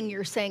evening,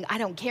 you're saying, I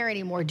don't care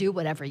anymore. Do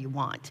whatever you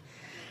want.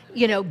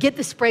 You know, get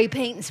the spray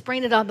paint and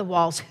spraying it on the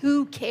walls.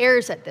 Who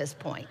cares at this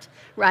point,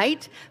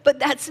 right? But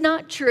that's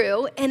not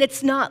true, and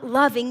it's not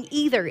loving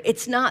either.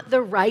 It's not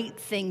the right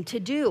thing to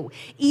do.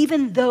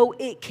 Even though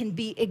it can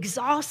be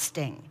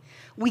exhausting,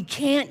 we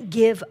can't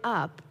give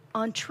up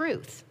on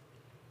truth.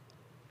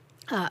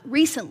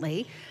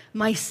 Recently,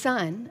 my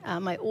son,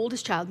 my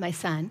oldest child, my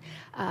son,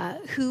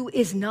 who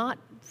is not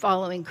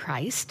following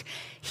Christ,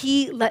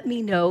 he let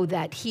me know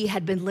that he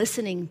had been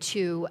listening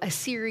to a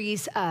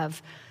series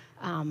of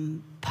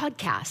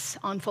podcasts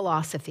on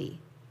philosophy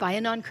by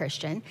a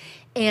non-Christian,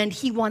 and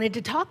he wanted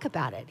to talk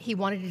about it. He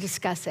wanted to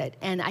discuss it.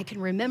 And I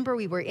can remember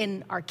we were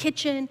in our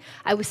kitchen.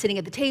 I was sitting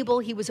at the table.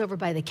 He was over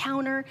by the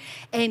counter,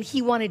 and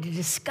he wanted to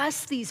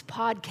discuss these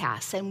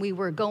podcasts. And we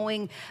were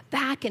going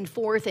back and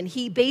forth, and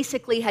he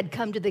basically had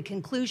come to the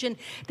conclusion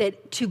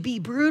that to be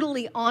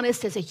brutally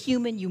honest as a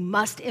human, you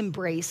must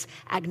embrace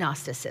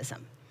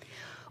agnosticism.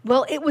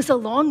 Well, it was a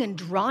long and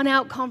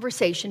drawn-out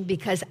conversation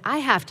because I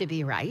have to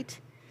be right.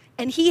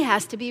 And he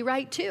has to be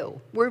right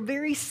too. We're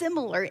very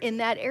similar in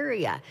that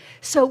area.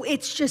 So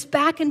it's just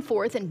back and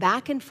forth and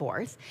back and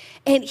forth.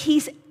 And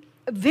he's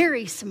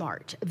very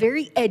smart,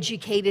 very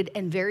educated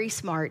and very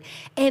smart.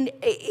 And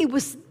it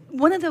was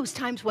one of those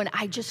times when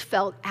I just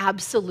felt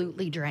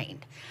absolutely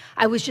drained.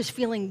 I was just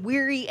feeling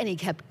weary, and he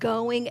kept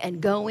going and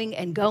going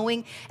and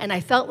going, and I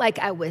felt like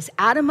I was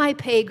out of my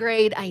pay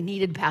grade. I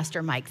needed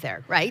Pastor Mike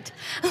there, right?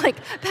 Like,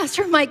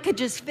 Pastor Mike could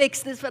just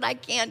fix this, but I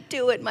can't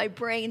do it. My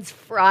brain's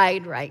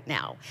fried right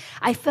now.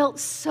 I felt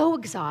so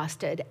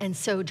exhausted and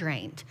so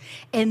drained.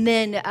 And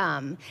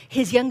then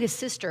his youngest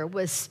sister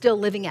was still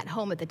living at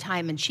home at the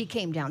time, and she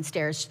came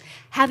downstairs,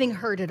 having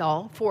heard it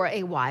all for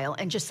a while,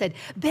 and just said,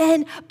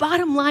 Ben,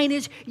 bottom line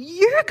is,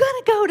 you're going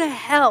to go to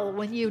hell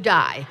when you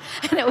die.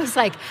 And it was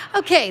like,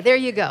 okay, there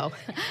you go.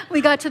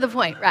 We got to the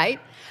point, right?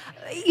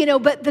 You know,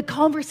 but the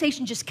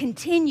conversation just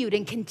continued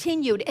and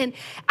continued. And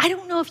I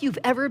don't know if you've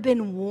ever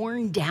been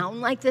worn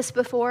down like this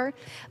before,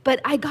 but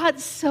I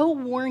got so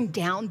worn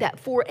down that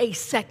for a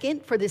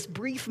second, for this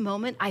brief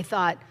moment, I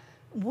thought,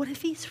 what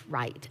if he's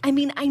right? I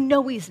mean, I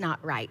know he's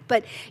not right,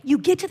 but you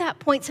get to that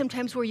point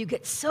sometimes where you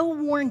get so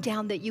worn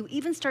down that you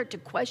even start to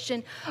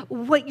question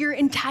what your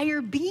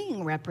entire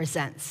being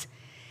represents.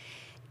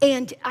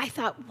 And I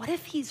thought, what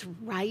if he's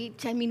right?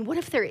 I mean, what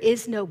if there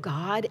is no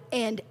God?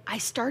 And I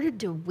started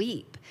to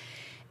weep.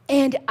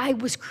 And I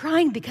was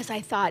crying because I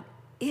thought,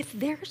 if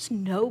there's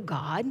no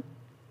God,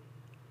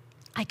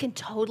 I can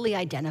totally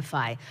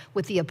identify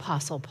with the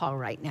Apostle Paul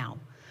right now,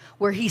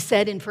 where he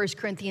said in 1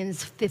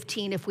 Corinthians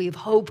 15, if we have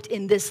hoped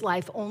in this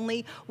life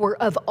only, we're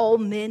of all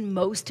men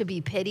most to be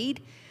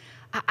pitied.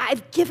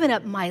 I've given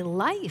up my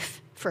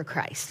life for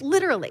Christ,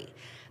 literally.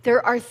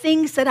 There are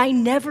things that I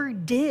never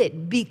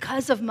did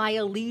because of my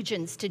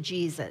allegiance to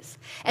Jesus.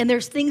 And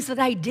there's things that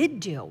I did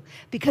do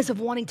because of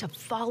wanting to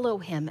follow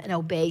him and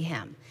obey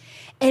him.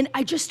 And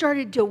I just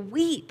started to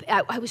weep.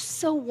 I was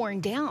so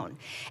worn down.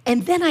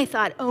 And then I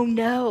thought, oh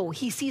no,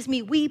 he sees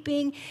me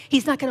weeping.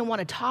 He's not going to want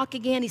to talk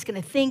again. He's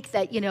going to think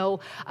that,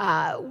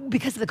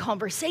 because of the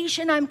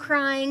conversation, I'm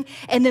crying.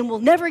 And then we'll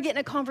never get in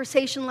a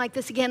conversation like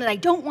this again. And I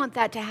don't want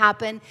that to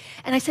happen.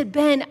 And I said,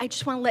 Ben, I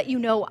just want to let you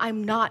know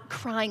I'm not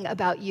crying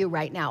about you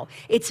right now.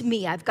 It's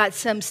me. I've got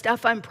some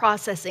stuff I'm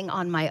processing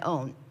on my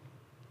own.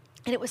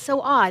 And it was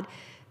so odd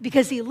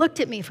because he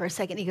looked at me for a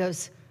second. He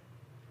goes,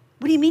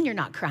 what do you mean you're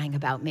not crying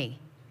about me?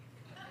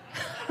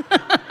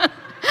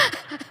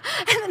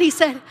 And then he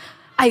said,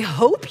 I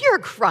hope you're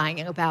crying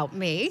about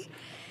me.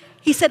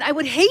 He said, I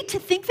would hate to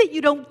think that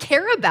you don't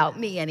care about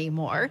me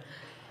anymore.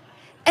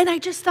 And I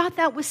just thought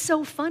that was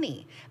so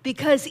funny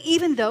because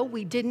even though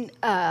we didn't,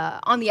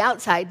 on the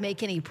outside,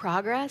 make any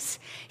progress,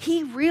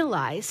 he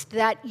realized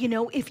that,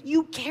 if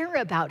you care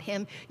about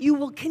him, you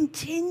will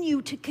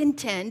continue to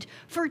contend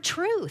for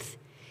truth,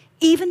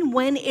 even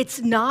when it's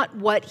not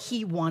what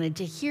he wanted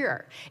to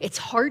hear. It's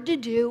hard to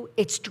do,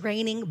 it's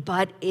draining,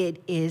 but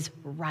it is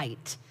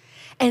right.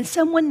 And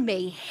someone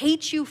may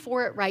hate you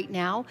for it right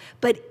now,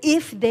 but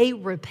if they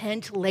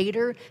repent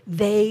later,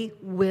 they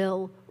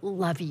will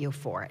love you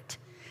for it.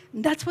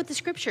 That's what the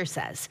scripture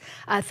says.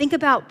 Think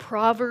about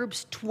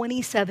Proverbs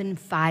 27,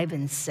 5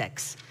 and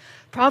 6.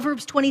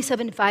 Proverbs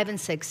 27, 5 and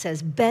 6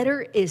 says,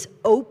 better is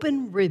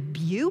open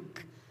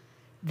rebuke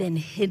than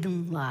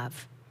hidden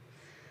love.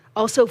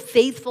 Also,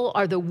 faithful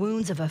are the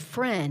wounds of a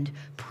friend,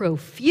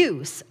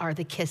 profuse are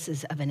the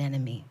kisses of an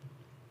enemy.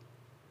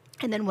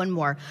 And then one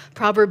more,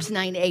 Proverbs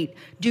 9, 8.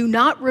 Do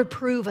not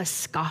reprove a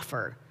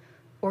scoffer,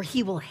 or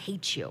he will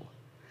hate you.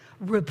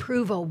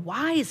 Reprove a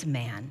wise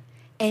man,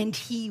 and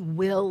he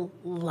will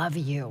love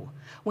you.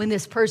 When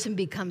this person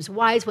becomes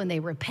wise, when they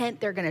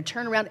repent, they're going to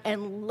turn around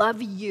and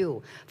love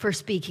you for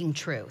speaking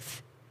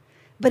truth.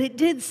 But it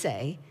did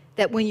say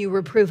that when you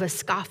reprove a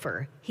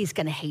scoffer, he's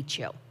going to hate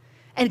you.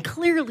 And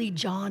clearly,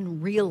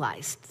 John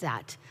realized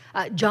that.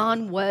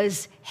 John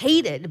was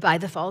hated by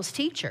the false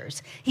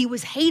teachers. He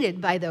was hated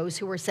by those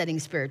who were setting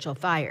spiritual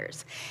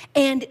fires.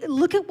 And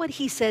look at what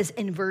he says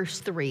in verse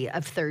 3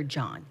 of 3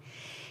 John.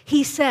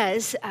 He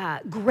says,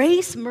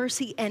 grace,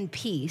 mercy, and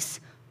peace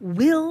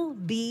will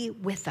be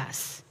with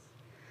us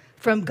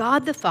from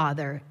God the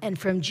Father and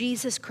from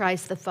Jesus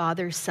Christ the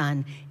Father's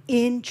Son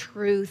in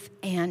truth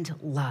and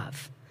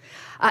love.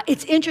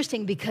 It's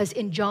interesting because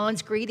in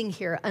John's greeting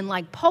here,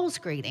 unlike Paul's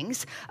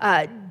greetings,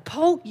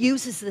 Paul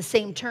uses the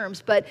same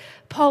terms, but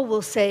Paul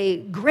will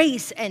say,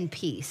 grace and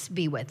peace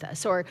be with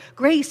us, or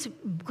grace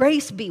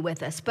be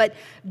with us. But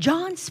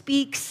John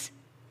speaks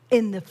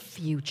in the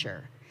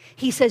future.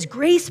 He says,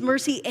 grace,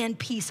 mercy, and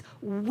peace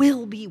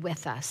will be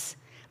with us.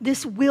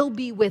 This will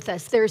be with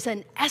us. There's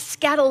an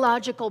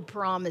eschatological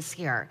promise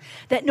here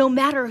that no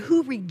matter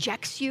who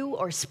rejects you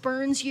or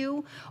spurns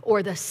you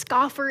or the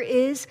scoffer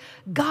is,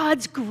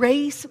 God's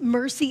grace,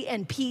 mercy,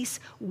 and peace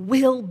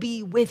will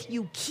be with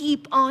you.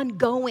 Keep on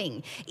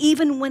going,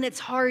 even when it's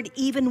hard,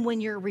 even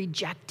when you're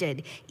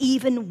rejected,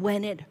 even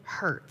when it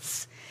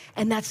hurts.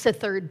 And that's the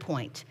third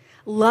point.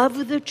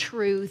 Love the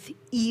truth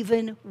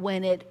even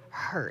when it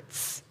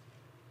hurts.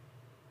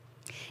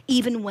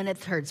 Even when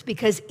it hurts,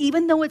 because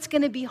even though it's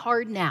going to be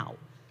hard now,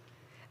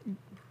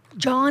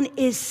 John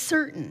is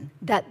certain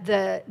that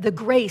the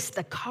grace,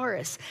 the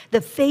charis,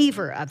 the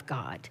favor of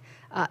God,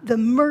 the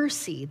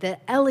mercy, the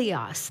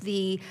eleos,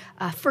 the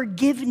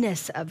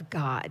forgiveness of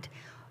God,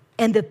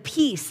 and the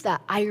peace, the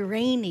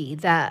irene,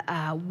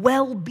 the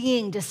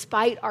well-being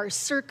despite our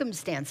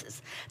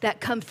circumstances that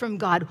come from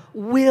God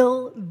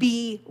will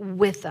be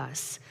with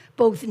us,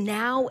 both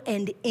now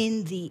and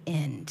in the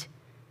end.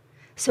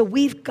 So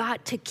we've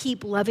got to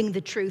keep loving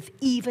the truth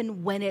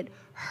even when it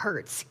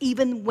hurts,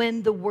 even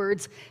when the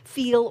words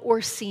feel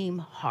or seem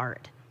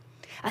hard.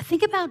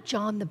 Think about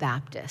John the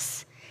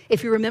Baptist.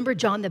 If you remember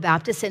John the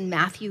Baptist in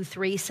Matthew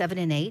 3, 7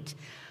 and 8,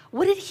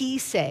 what did he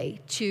say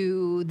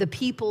to the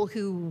people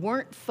who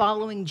weren't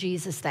following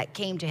Jesus that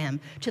came to him,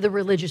 to the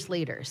religious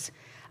leaders?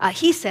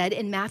 He said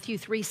in Matthew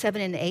 3,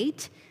 7 and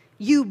 8,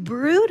 you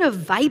brood of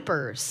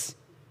vipers,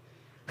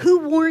 who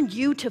warned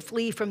you to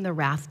flee from the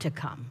wrath to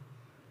come?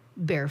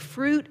 Bear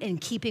fruit in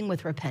keeping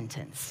with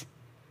repentance.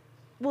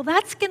 Well,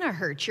 that's going to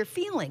hurt your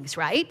feelings,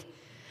 right?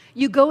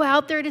 You go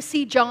out there to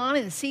see John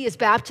and see his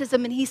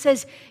baptism, and he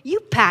says, you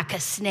pack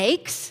of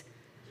snakes.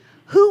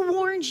 Who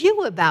warned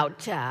you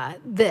about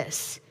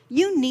this?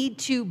 You need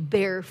to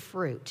bear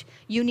fruit.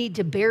 You need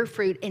to bear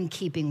fruit in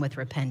keeping with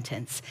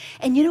repentance.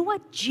 And you know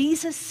what?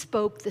 Jesus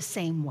spoke the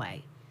same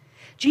way.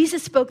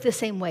 Jesus spoke the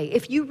same way.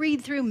 If you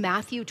read through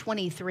Matthew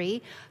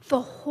 23, the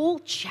whole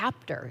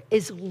chapter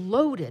is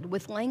loaded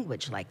with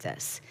language like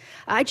this.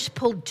 I just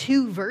pulled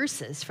 2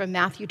 verses from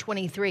Matthew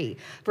 23,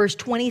 verse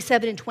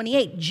 27 and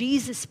 28.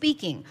 Jesus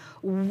speaking,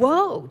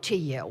 woe to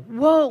you.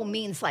 Woe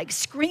means like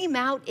scream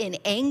out in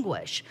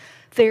anguish.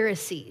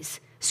 Pharisees,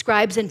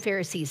 scribes and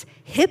Pharisees,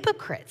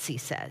 hypocrites, he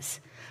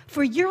says,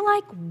 for you're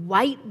like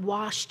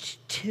whitewashed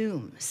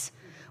tombs,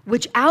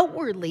 which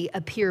outwardly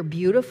appear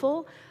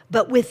beautiful,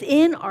 but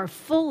within are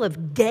full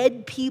of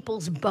dead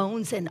people's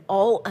bones and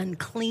all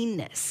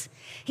uncleanness.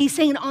 He's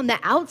saying on the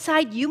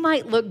outside, you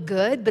might look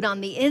good, but on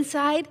the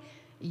inside,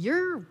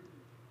 you're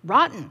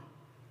rotten.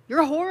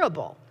 You're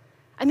horrible.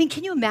 I mean,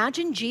 can you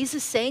imagine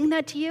Jesus saying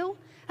that to you?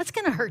 That's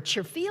going to hurt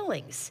your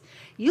feelings.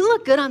 You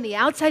look good on the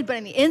outside, but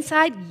on the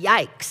inside,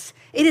 yikes.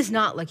 It is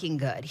not looking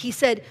good. He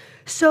said,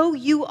 so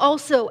you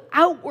also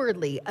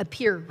outwardly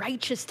appear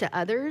righteous to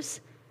others,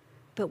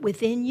 but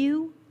within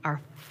you are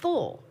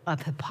full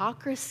of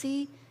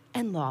hypocrisy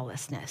and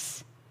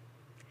lawlessness.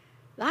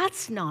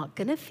 That's not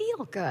going to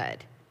feel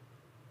good.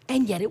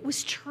 And yet it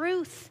was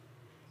truth.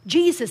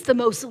 Jesus, the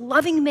most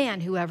loving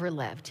man who ever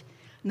lived,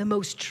 and the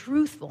most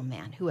truthful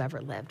man who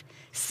ever lived,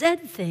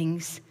 said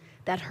things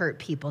that hurt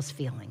people's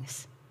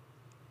feelings.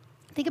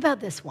 Think about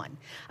this one.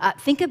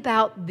 Think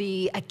about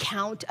the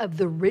account of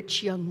the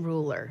rich young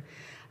ruler.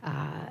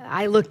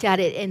 I looked at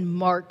it in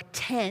Mark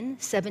 10,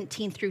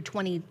 17 through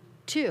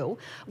 22.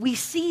 We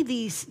see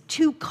these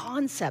two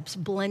concepts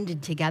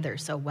blended together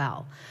so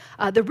well.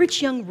 The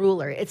rich young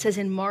ruler, it says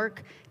in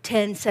Mark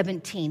 10,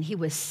 17, he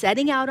was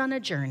setting out on a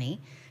journey.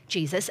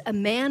 Jesus, a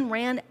man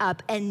ran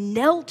up and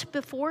knelt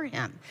before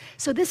him.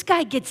 So this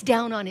guy gets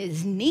down on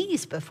his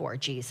knees before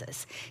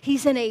Jesus.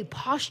 He's in a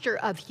posture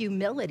of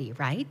humility,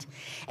 right?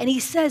 And he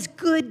says,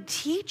 "Good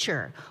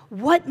teacher,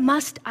 what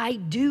must I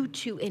do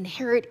to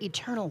inherit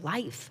eternal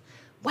life?"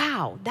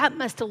 Wow, that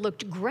must have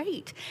looked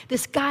great.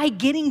 This guy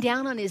getting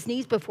down on his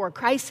knees before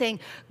Christ saying,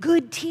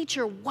 "Good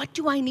teacher, what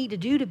do I need to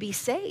do to be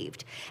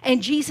saved?"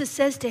 And Jesus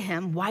says to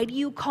him, "Why do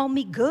you call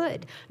me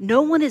good?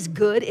 No one is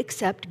good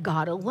except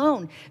God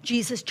alone."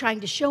 Jesus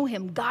trying to show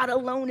him God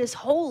alone is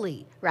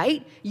holy,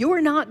 right? You're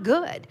not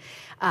good.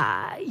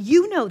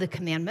 You know the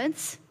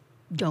commandments.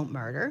 Don't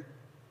murder.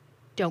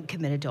 Don't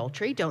commit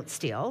adultery. Don't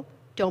steal.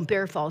 Don't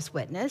bear false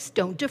witness.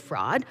 Don't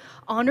defraud.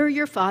 Honor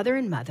your father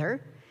and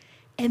mother.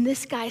 And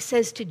this guy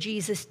says to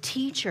Jesus,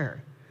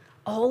 "Teacher,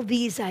 all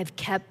these I've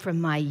kept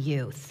from my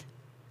youth."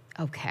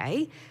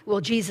 Okay,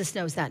 well, Jesus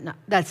knows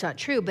that's not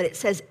true, but it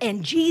says,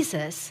 and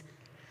Jesus,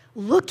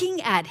 looking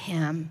at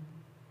him,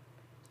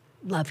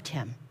 loved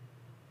him.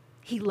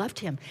 He loved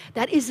him.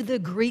 That is the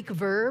Greek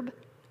verb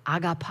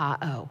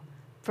agapao,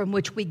 from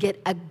which we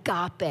get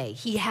agape.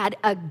 He had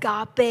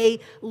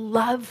agape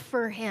love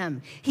for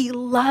him. He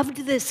loved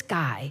this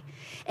guy.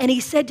 And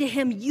he said to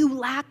him, "You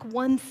lack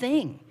one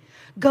thing.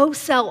 Go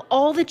sell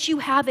all that you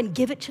have and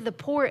give it to the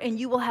poor, and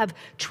you will have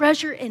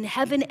treasure in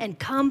heaven, and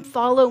come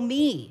follow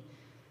me."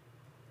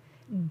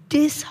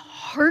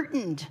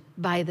 Disheartened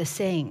by the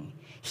saying,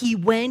 he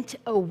went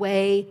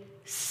away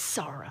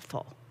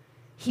sorrowful.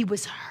 He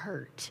was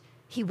hurt.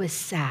 He was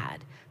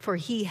sad, for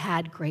he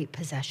had great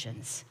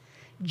possessions.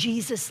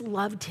 Jesus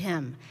loved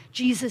him.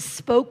 Jesus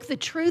spoke the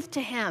truth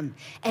to him,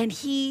 and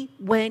he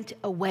went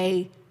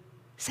away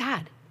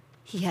sad.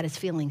 He had his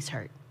feelings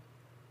hurt.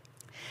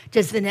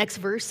 Does the next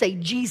verse say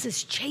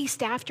Jesus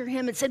chased after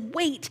him and said,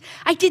 "Wait,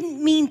 I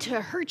didn't mean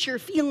to hurt your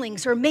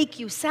feelings or make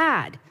you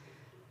sad"?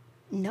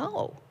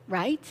 No,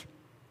 right?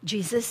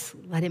 Jesus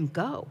let him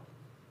go.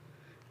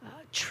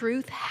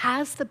 Truth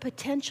has the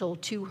potential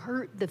to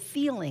hurt the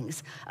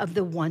feelings of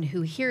the one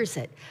who hears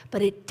it,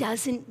 but it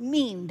doesn't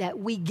mean that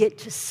we get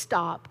to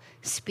stop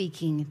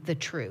speaking the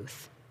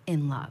truth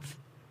in love.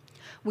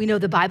 We know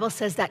the Bible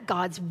says that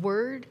God's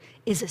word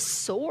is a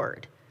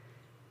sword.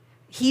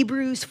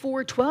 Hebrews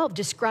 4:12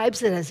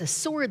 describes it as a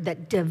sword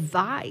that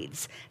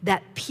divides,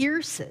 that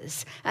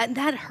pierces, and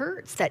that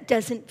hurts, that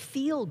doesn't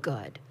feel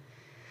good.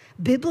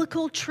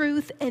 Biblical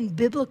truth and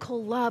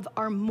biblical love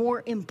are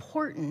more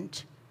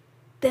important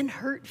than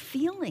hurt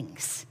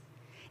feelings,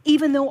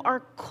 even though our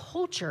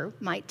culture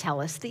might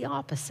tell us the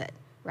opposite,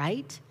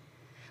 right?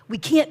 We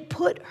can't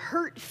put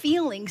hurt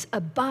feelings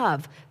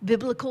above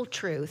biblical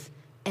truth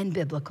and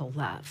biblical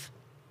love.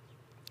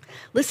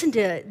 Listen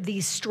to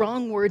these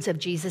strong words of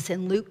Jesus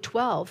in Luke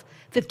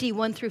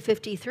 12:51 through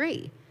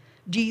 53.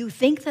 "Do you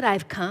think that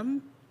I've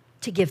come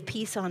to give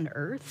peace on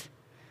earth?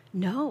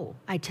 No,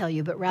 I tell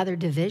you, but rather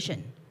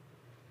division.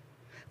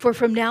 For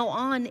from now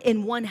on,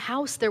 in one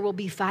house there will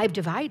be 5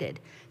 divided,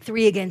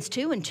 3 against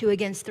 2 and 2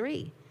 against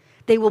 3.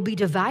 They will be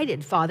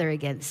divided, father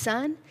against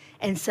son,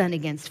 and son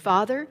against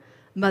father,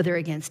 mother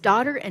against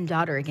daughter, and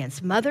daughter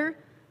against mother,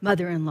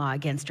 mother-in-law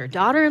against her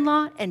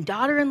daughter-in-law, and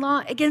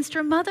daughter-in-law against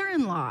her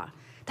mother-in-law."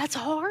 That's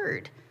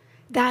hard.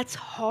 That's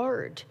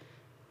hard.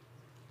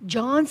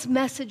 John's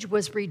message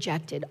was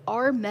rejected.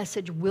 Our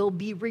message will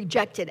be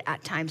rejected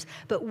at times,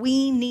 but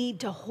we need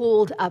to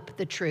hold up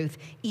the truth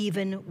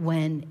even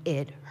when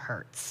it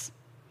hurts.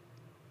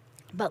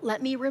 But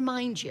let me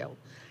remind you,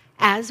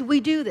 as we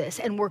do this,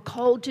 and we're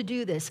called to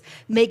do this,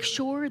 make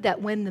sure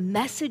that when the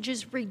message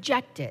is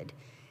rejected,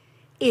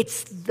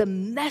 it's the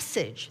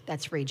message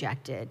that's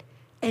rejected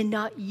and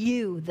not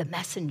you, the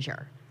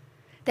messenger.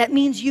 That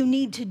means you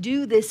need to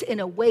do this in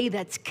a way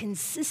that's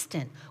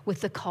consistent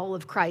with the call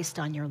of Christ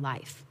on your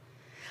life.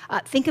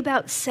 Think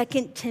about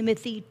 2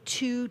 Timothy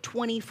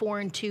 2:24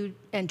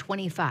 and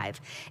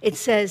 25. It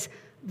says,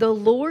 "The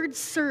Lord's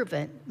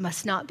servant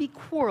must not be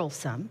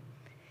quarrelsome,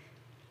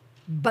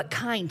 but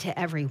kind to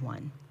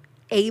everyone,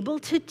 able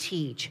to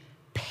teach,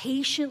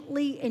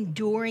 patiently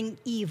enduring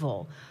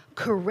evil,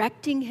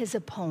 correcting his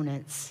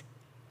opponents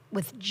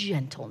with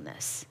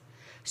gentleness."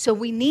 So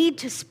we need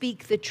to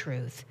speak the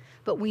truth,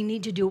 but we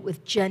need to do it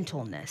with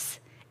gentleness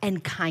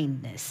and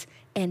kindness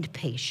and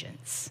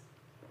patience.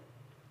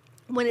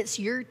 When it's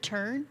your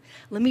turn,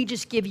 let me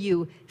just give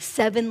you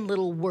 7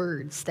 little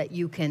words that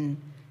you can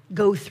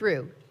go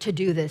through to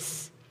do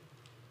this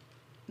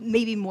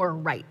maybe more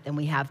right than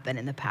we have been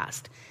in the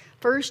past.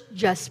 First,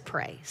 just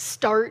pray.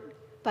 Start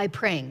by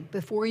praying.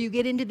 Before you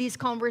get into these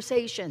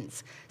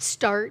conversations,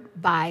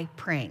 start by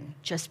praying.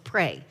 Just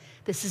pray.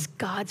 This is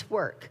God's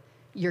work.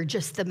 You're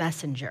just the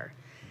messenger.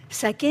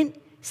 Second,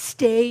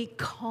 stay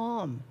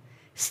calm.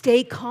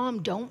 Stay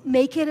calm. Don't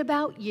make it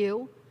about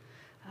you.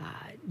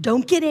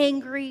 Don't get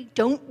angry.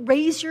 Don't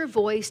raise your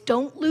voice.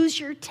 Don't lose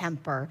your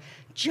temper.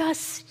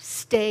 Just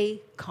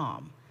stay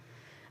calm.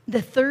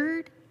 The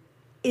third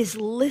is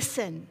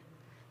listen.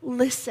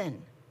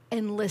 Listen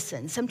and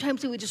listen.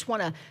 Sometimes we just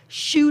want to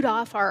shoot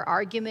off our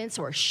arguments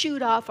or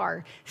shoot off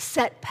our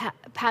set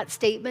pat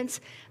statements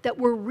that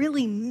we're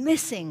really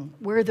missing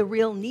where the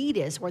real need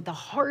is, or the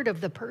heart of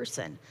the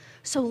person.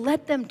 So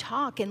let them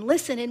talk and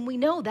listen. And we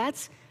know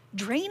that's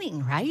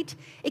draining, right?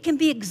 It can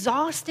be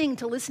exhausting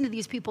to listen to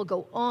these people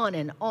go on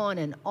and on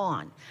and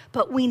on,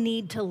 but we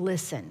need to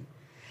listen.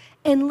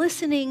 And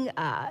listening,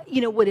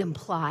 would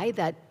imply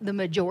that the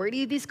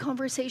majority of these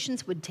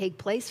conversations would take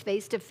place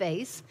face to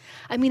face.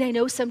 I mean, I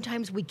know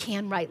sometimes we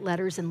can write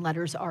letters and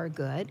letters are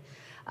good,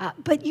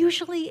 but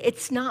usually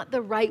it's not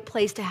the right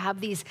place to have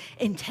these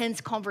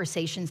intense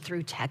conversations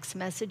through text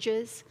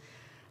messages.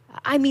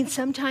 I mean,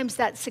 sometimes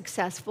that's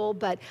successful,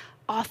 but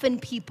often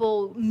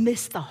people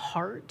miss the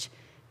heart.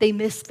 They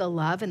miss the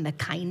love and the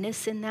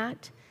kindness in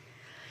that.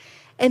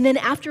 And then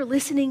after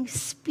listening,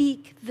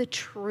 speak the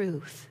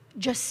truth.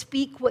 Just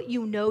speak what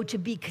you know to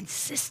be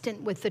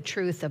consistent with the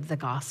truth of the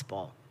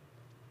gospel.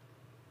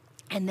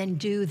 And then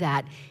do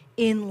that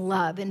in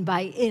love. And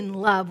by in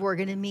love, we're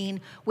going to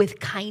mean with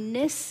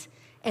kindness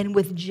and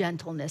with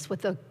gentleness,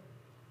 with a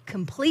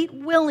complete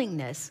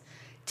willingness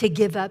to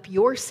give up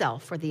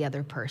yourself for the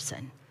other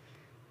person.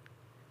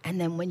 And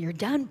then when you're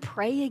done,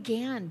 pray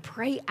again.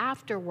 Pray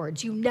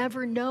afterwards. You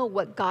never know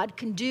what God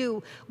can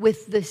do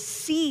with the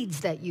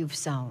seeds that you've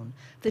sown,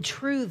 the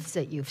truths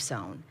that you've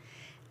sown.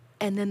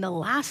 And then the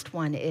last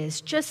one is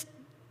just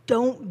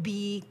don't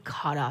be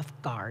caught off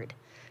guard.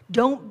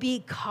 Don't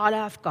be caught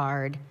off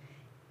guard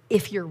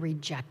if you're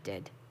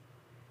rejected.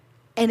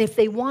 And if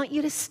they want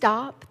you to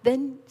stop,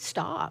 then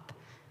stop.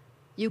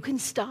 You can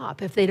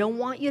stop. If they don't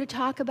want you to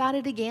talk about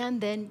it again,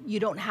 then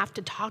you don't have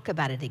to talk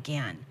about it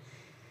again.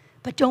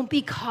 But don't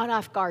be caught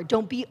off guard.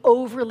 Don't be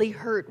overly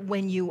hurt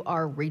when you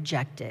are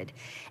rejected.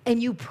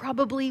 And you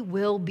probably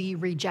will be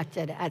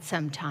rejected at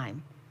some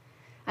time.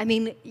 I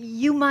mean,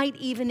 you might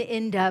even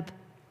end up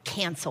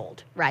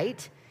canceled,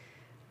 right?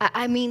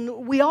 I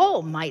mean, we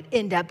all might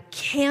end up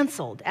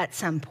canceled at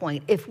some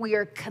point if we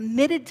are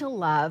committed to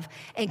love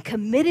and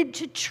committed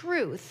to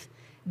truth,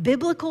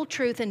 biblical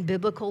truth and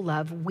biblical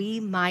love. We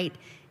might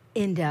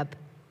end up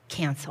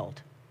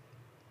canceled.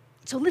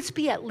 So let's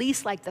be at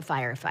least like the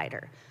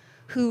firefighter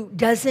who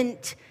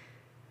doesn't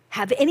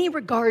have any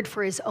regard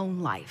for his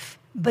own life,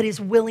 but is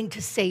willing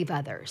to save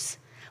others.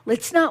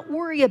 Let's not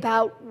worry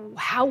about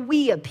how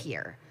we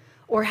appear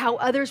or how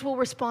others will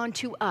respond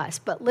to us,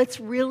 but let's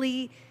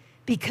really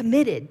be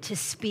committed to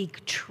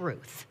speak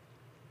truth.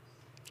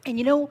 And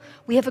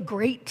we have a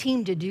great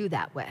team to do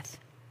that with,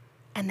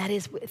 and that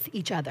is with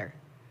each other.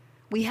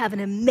 We have an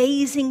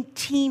amazing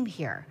team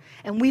here,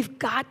 and we've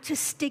got to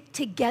stick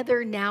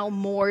together now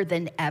more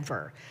than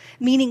ever,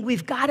 meaning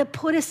we've got to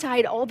put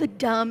aside all the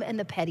dumb and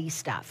the petty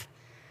stuff.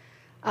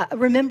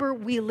 Remember,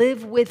 we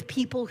live with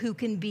people who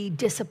can be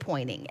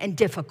disappointing and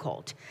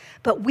difficult,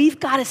 but we've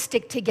got to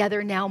stick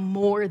together now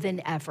more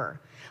than ever.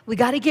 We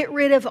got to get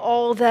rid of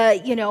all the,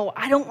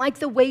 I don't like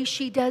the way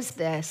she does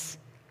this,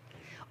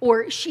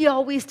 or she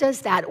always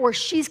does that, or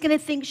she's going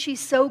to think she's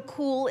so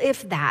cool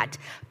if that.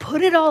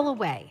 Put it all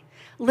away.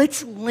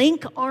 Let's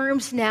link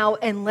arms now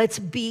and let's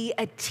be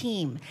a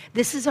team.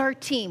 This is our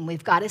team.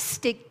 We've got to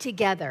stick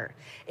together,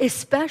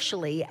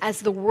 especially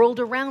as the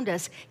world around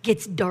us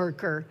gets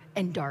darker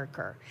and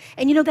darker.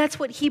 And that's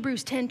what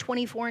Hebrews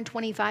 10:24 and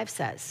 25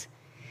 says.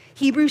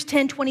 Hebrews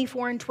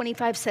 10:24 and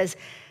 25 says,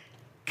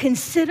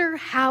 consider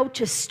how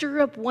to stir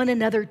up one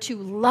another to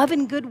love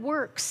and good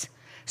works.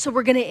 So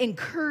we're going to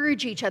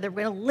encourage each other.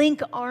 We're going to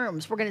link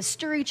arms. We're going to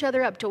stir each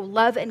other up to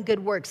love and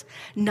good works,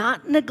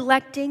 not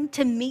neglecting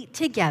to meet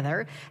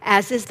together,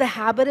 as is the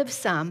habit of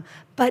some,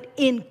 but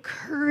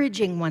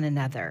encouraging one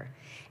another.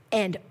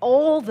 And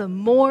all the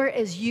more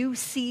as you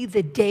see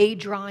the day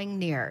drawing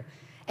near.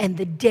 And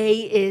the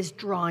day is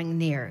drawing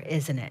near,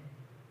 isn't it?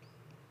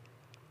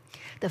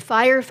 The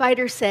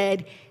firefighter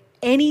said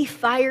any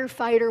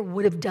firefighter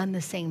would have done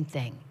the same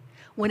thing.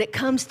 When it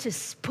comes to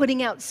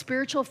putting out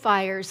spiritual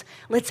fires,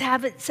 let's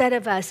have it said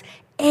of us,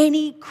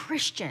 any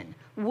Christian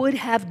would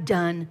have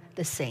done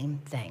the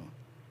same thing.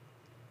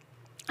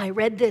 I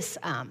read this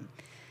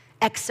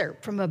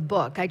excerpt from a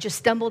book. I just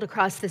stumbled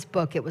across this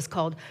book. It was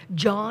called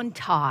John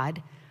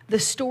Todd, The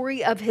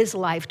Story of His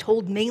Life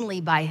Told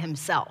Mainly by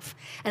Himself.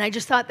 And I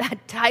just thought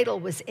that title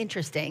was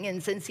interesting.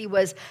 And since he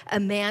was a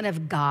man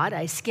of God,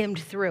 I skimmed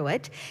through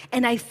it.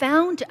 And I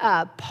found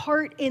a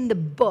part in the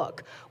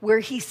book where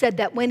he said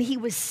that when he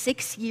was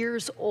 6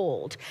 years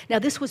old, now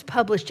this was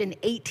published in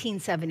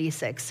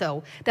 1876,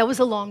 so that was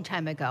a long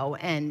time ago,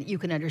 and you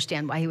can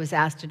understand why he was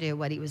asked to do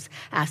what he was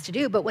asked to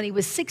do. But when he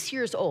was 6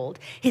 years old,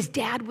 his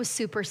dad was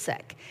super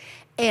sick.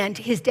 And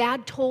his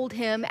dad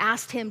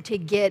asked him to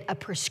get a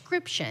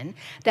prescription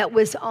that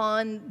was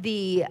on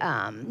the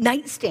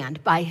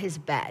nightstand by his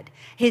bed.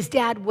 His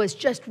dad was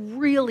just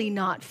really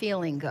not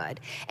feeling good.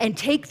 And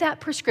take that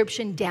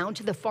prescription down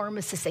to the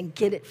pharmacist and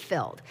get it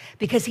filled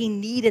because he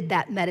needed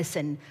that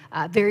medicine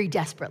very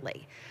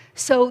desperately.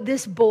 So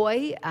this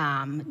boy,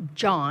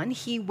 John,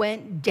 he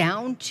went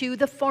down to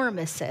the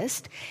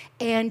pharmacist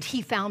and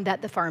he found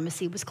that the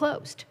pharmacy was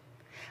closed.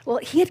 Well,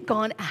 he had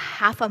gone a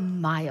half a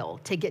mile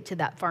to get to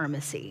that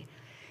pharmacy,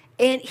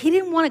 and he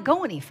didn't want to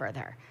go any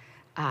further.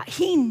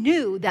 He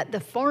knew that the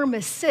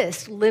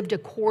pharmacist lived a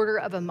quarter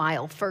of a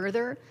mile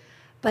further,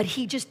 but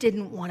he just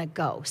didn't want to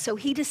go. So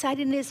he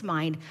decided in his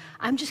mind,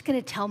 I'm just going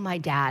to tell my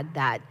dad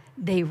that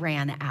they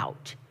ran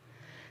out.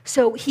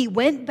 So he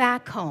went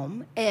back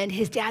home, and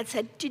his dad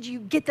said, did you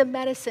get the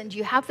medicine? Do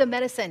you have the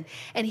medicine?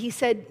 And he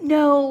said,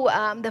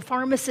 no, the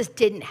pharmacist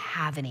didn't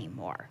have any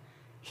more.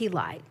 He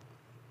lied.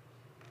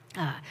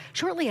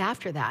 Shortly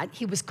after that,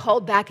 he was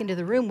called back into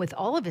the room with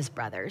all of his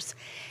brothers,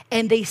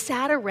 and they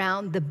sat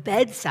around the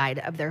bedside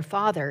of their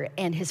father,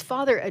 and his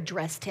father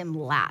addressed him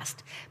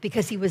last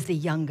because he was the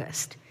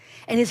youngest.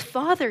 And his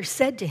father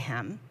said to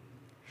him,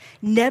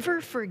 never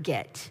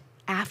forget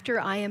after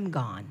I am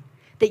gone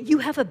that you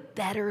have a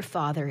better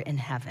Father in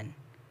heaven.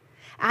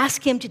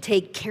 Ask him to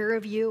take care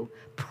of you,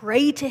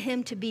 pray to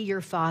him to be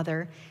your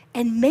Father,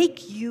 and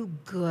make you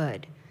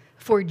good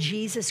for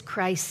Jesus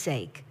Christ's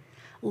sake.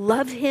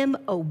 Love him,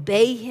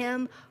 obey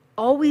him,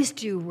 always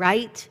do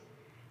right,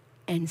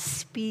 and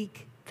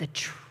speak the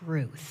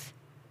truth,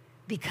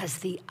 because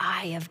the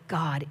eye of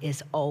God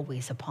is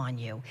always upon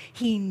you.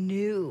 He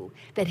knew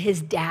that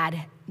his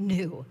dad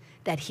knew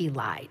that he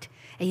lied,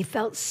 and he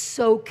felt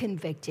so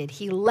convicted.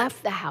 He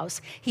left the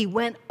house. He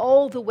went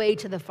all the way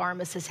to the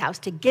pharmacist's house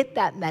to get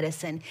that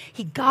medicine.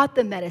 He got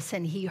the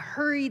medicine. He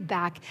hurried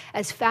back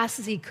as fast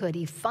as he could.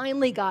 He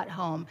finally got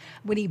home.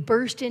 When he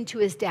burst into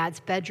his dad's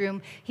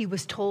bedroom, he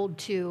was told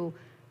to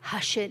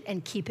hush it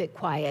and keep it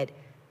quiet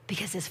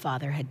because his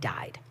father had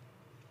died.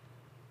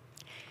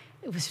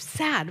 It was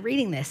sad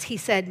reading this. He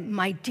said,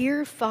 my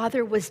dear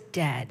father was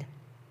dead,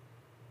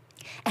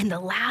 and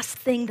the last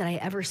thing that I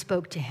ever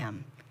spoke to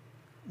him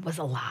was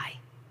a lie.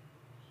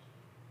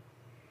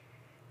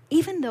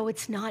 Even though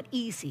it's not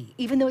easy,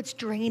 even though it's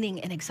draining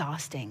and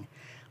exhausting,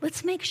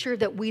 let's make sure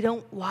that we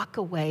don't walk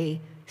away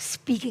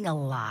speaking a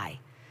lie,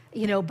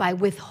 by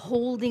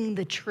withholding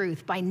the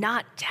truth, by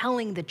not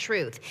telling the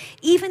truth.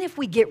 Even if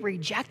we get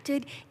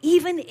rejected,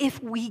 even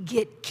if we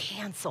get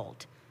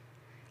canceled,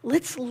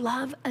 let's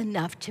love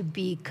enough to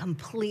be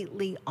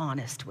completely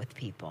honest with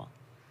people.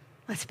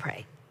 Let's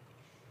pray.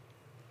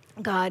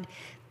 God,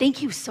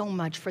 thank you so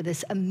much for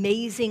this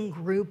amazing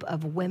group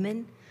of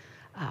women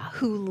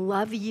who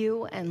love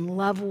you and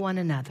love one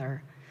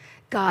another.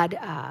 God,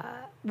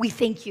 we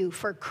thank you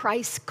for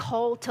Christ's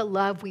call to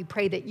love. We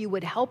pray that you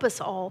would help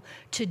us all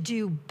to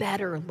do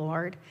better,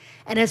 Lord.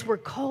 And as we're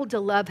called to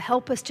love,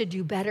 help us to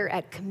do better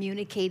at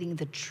communicating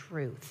the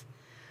truth.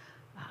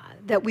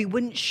 That we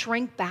wouldn't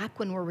shrink back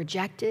when we're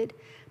rejected,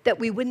 that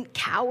we wouldn't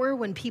cower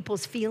when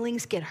people's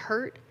feelings get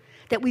hurt,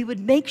 that we would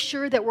make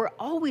sure that we're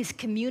always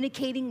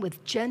communicating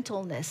with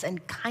gentleness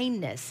and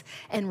kindness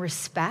and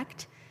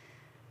respect.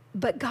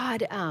 But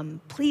God,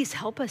 please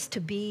help us to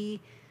be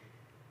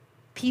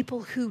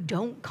people who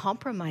don't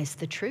compromise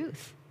the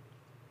truth.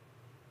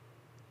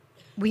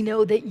 We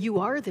know that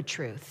you are the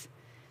truth,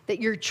 that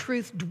your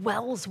truth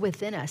dwells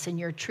within us and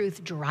your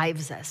truth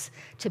drives us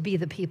to be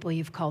the people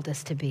you've called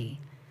us to be.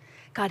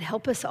 God,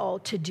 help us all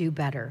to do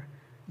better.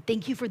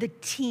 Thank you for the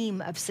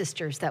team of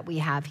sisters that we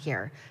have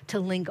here to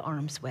link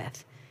arms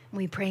with. And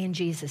we pray in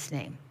Jesus'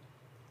 name.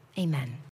 Amen.